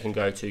the second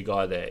go-to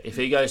guy there. If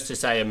he goes to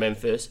say a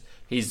Memphis,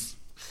 he's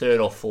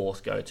 3rd or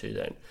 4th go-to.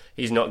 Then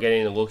he's not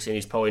getting the looks, and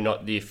he's probably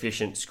not the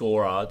efficient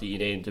scorer that you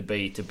need him to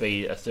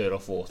be a 3rd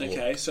or 4th.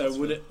 Okay, so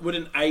would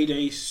an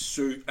AD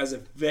suit as a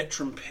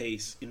veteran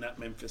piece in that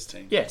Memphis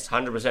team? Yes,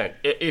 100%.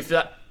 If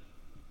that,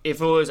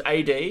 if it was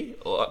AD,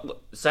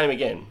 same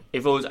again.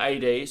 If it was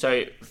AD,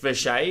 so for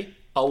Shea,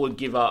 I would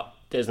give up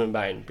Desmond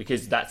Bain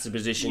because that's the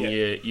position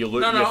you're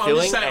filling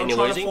and you're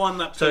losing. To find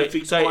that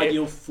perfect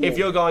ideal four. If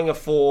you're going a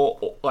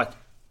 4, like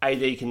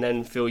AD can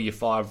then fill your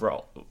 5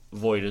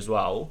 void as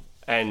well.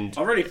 And I've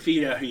already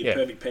figured out who your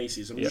perfect piece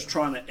is. I'm just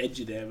trying to edge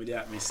you there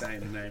without me saying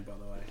the name, by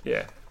the way.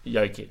 Yeah,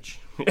 Jokic.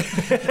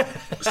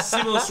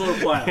 Similar sort of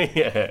player.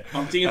 Yeah.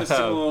 I'm thinking of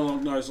similar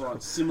along those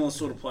lines. Similar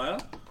sort of player.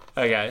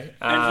 Okay.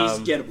 And he's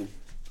gettable.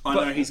 I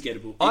know he's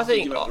gettable. I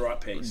think give up the right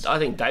piece. I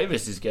think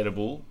Davis is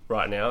gettable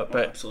right now,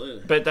 but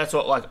absolutely. But that's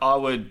what I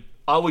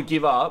would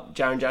give up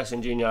Jaren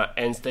Jackson Jr.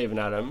 and Steven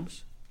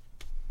Adams,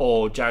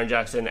 or Jaren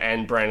Jackson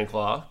and Brandon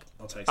Clark.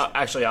 I'll take.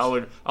 Actually, I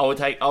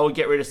would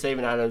get rid of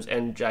Steven Adams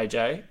and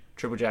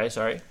Triple J.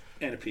 Sorry.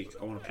 And a pick.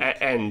 I want a pick.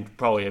 And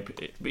probably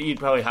but you'd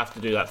probably have to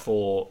do that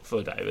for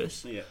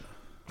Davis. Yeah.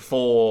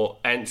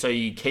 And so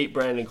you keep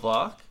Brandon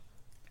Clark,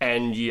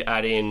 and you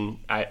add in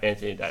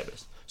Anthony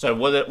Davis. So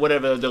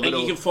whatever the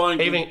little, you can find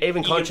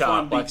even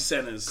Conchar, big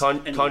centers.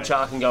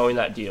 Conchar can go in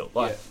that deal,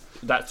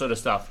 that sort of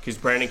stuff. Because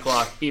Brandon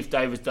Clark, if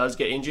Davis does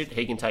get injured,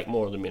 he can take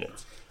more of the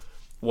minutes,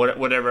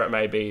 whatever it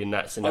may be in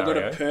that scenario. I've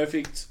got a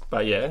perfect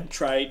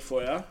trade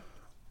for you,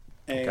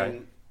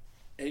 and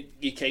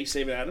you keep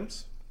Steven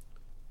Adams.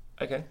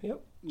 Okay,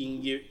 yep.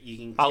 You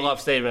can. I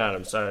love Steven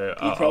Adams, so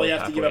you probably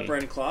have to give up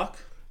Brandon Clark.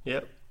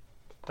 Yep,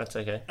 that's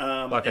okay.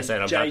 Like I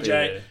said, I'm JJ, happy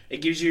to...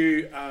 It gives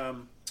you.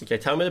 Okay,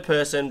 tell me the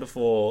person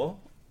before,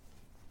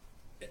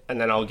 and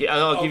then I'll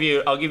give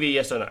you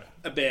yes or no.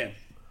 A Bam,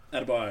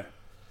 Adebayo,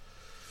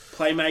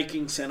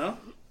 playmaking center,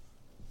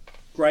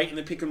 great in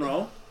the pick and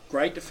roll,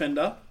 great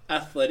defender,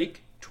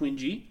 athletic,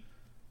 twingy.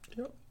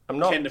 Yep.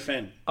 Can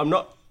defend. I'm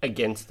not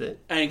against it,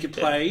 and can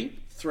play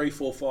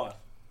 3-4-5.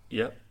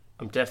 Yep,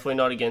 I'm definitely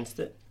not against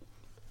it,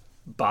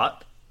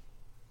 but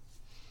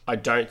I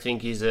don't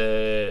think he's not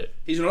a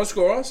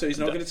scorer, so he's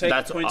not going to take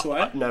points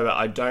away. No, but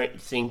I don't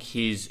think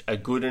he's a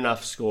good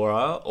enough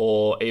scorer,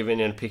 or even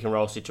in a pick and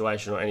roll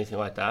situation or anything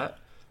like that,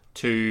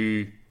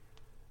 to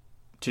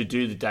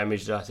do the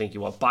damage that I think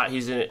you want. But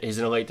he's an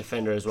elite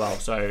defender as well.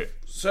 So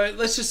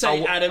let's just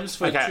say Adams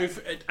for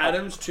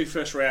Adams 2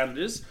 first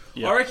rounders.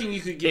 Yep. I reckon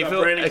you could give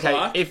up Brandon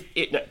Clark. If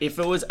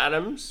it was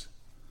Adams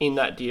in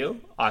that deal,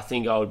 I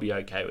think I would be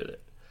okay with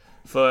it.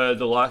 For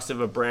the likes of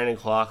a Brandon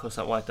Clark or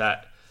something like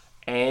that,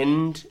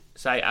 and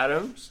say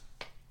Adams.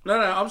 No,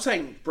 I'm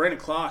saying Brandon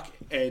Clark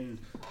and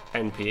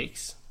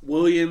picks.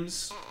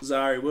 Williams,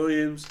 Zari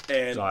Williams,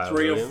 and Zaya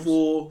 3 Williams.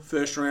 or 4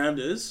 first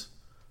rounders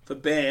for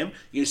Bam.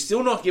 You're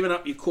still not giving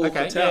up your core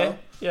Patel.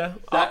 Yeah.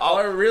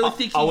 I really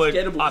think he's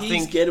gettable.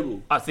 He's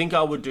gettable. I think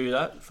I would do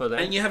that for them.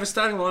 And you have a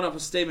starting lineup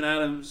of Steven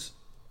Adams,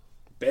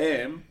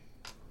 Bam,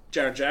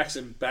 Jaren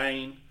Jackson,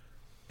 Bain,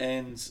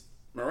 and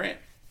Morant.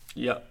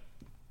 Yep.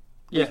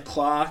 With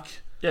Clark.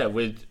 Yeah,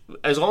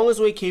 as long as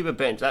we keep a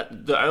bench,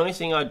 the only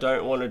thing I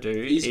don't want to do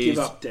is give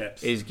up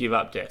depth.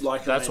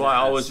 That's why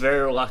I was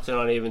very reluctant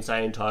on even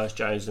saying Tyus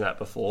Jones in that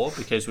before,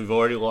 because we've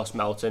already lost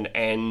Melton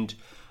and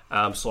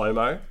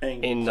Slow-Mo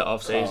in the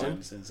off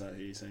season.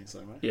 You're saying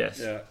Slow-Mo?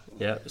 Yes.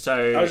 Yeah. So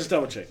I was just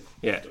double checking.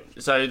 Yeah.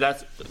 So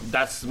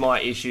that's my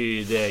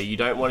issue there. You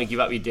don't want to give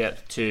up your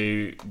depth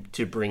to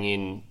bring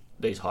in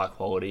these high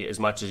quality. As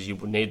much as you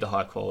would need the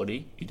high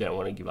quality, you don't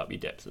want to give up your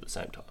depth at the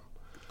same time.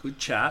 Good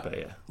chat. But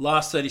yeah.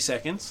 Last 30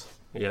 seconds.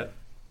 Yeah.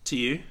 To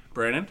you,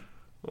 Brennan.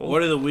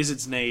 What do the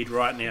Wizards need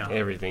right now?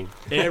 Everything.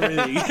 I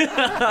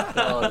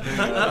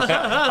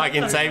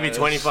can save you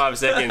 25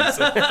 seconds.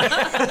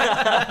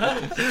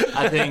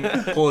 I think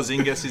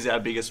Porzingis is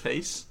our biggest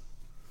piece.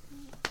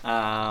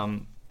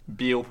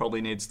 Beal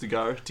probably needs to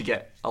go to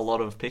get a lot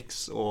of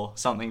picks or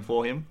something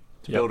for him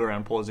to build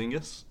around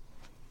Porzingis.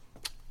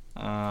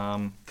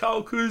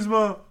 Kyle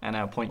Kuzma. And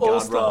our point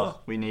guard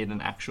role. We need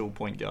an actual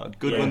point guard.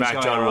 Goodwin's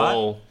going John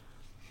alright.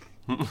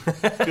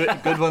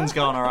 Goodwin's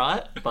going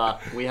alright,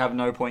 but we have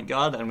no point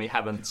guard, and we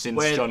haven't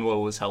since John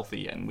Wall was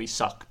healthy, and we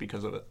suck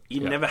because of it.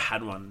 You never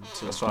had one.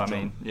 That's what I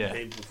mean.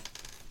 Yeah.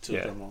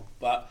 John Wall.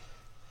 But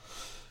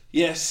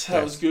yes,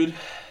 that was good.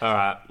 All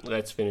right,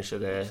 let's finish it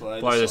there.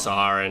 Blow the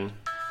siren.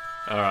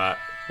 All right,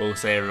 we'll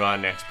see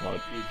everyone next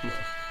pod.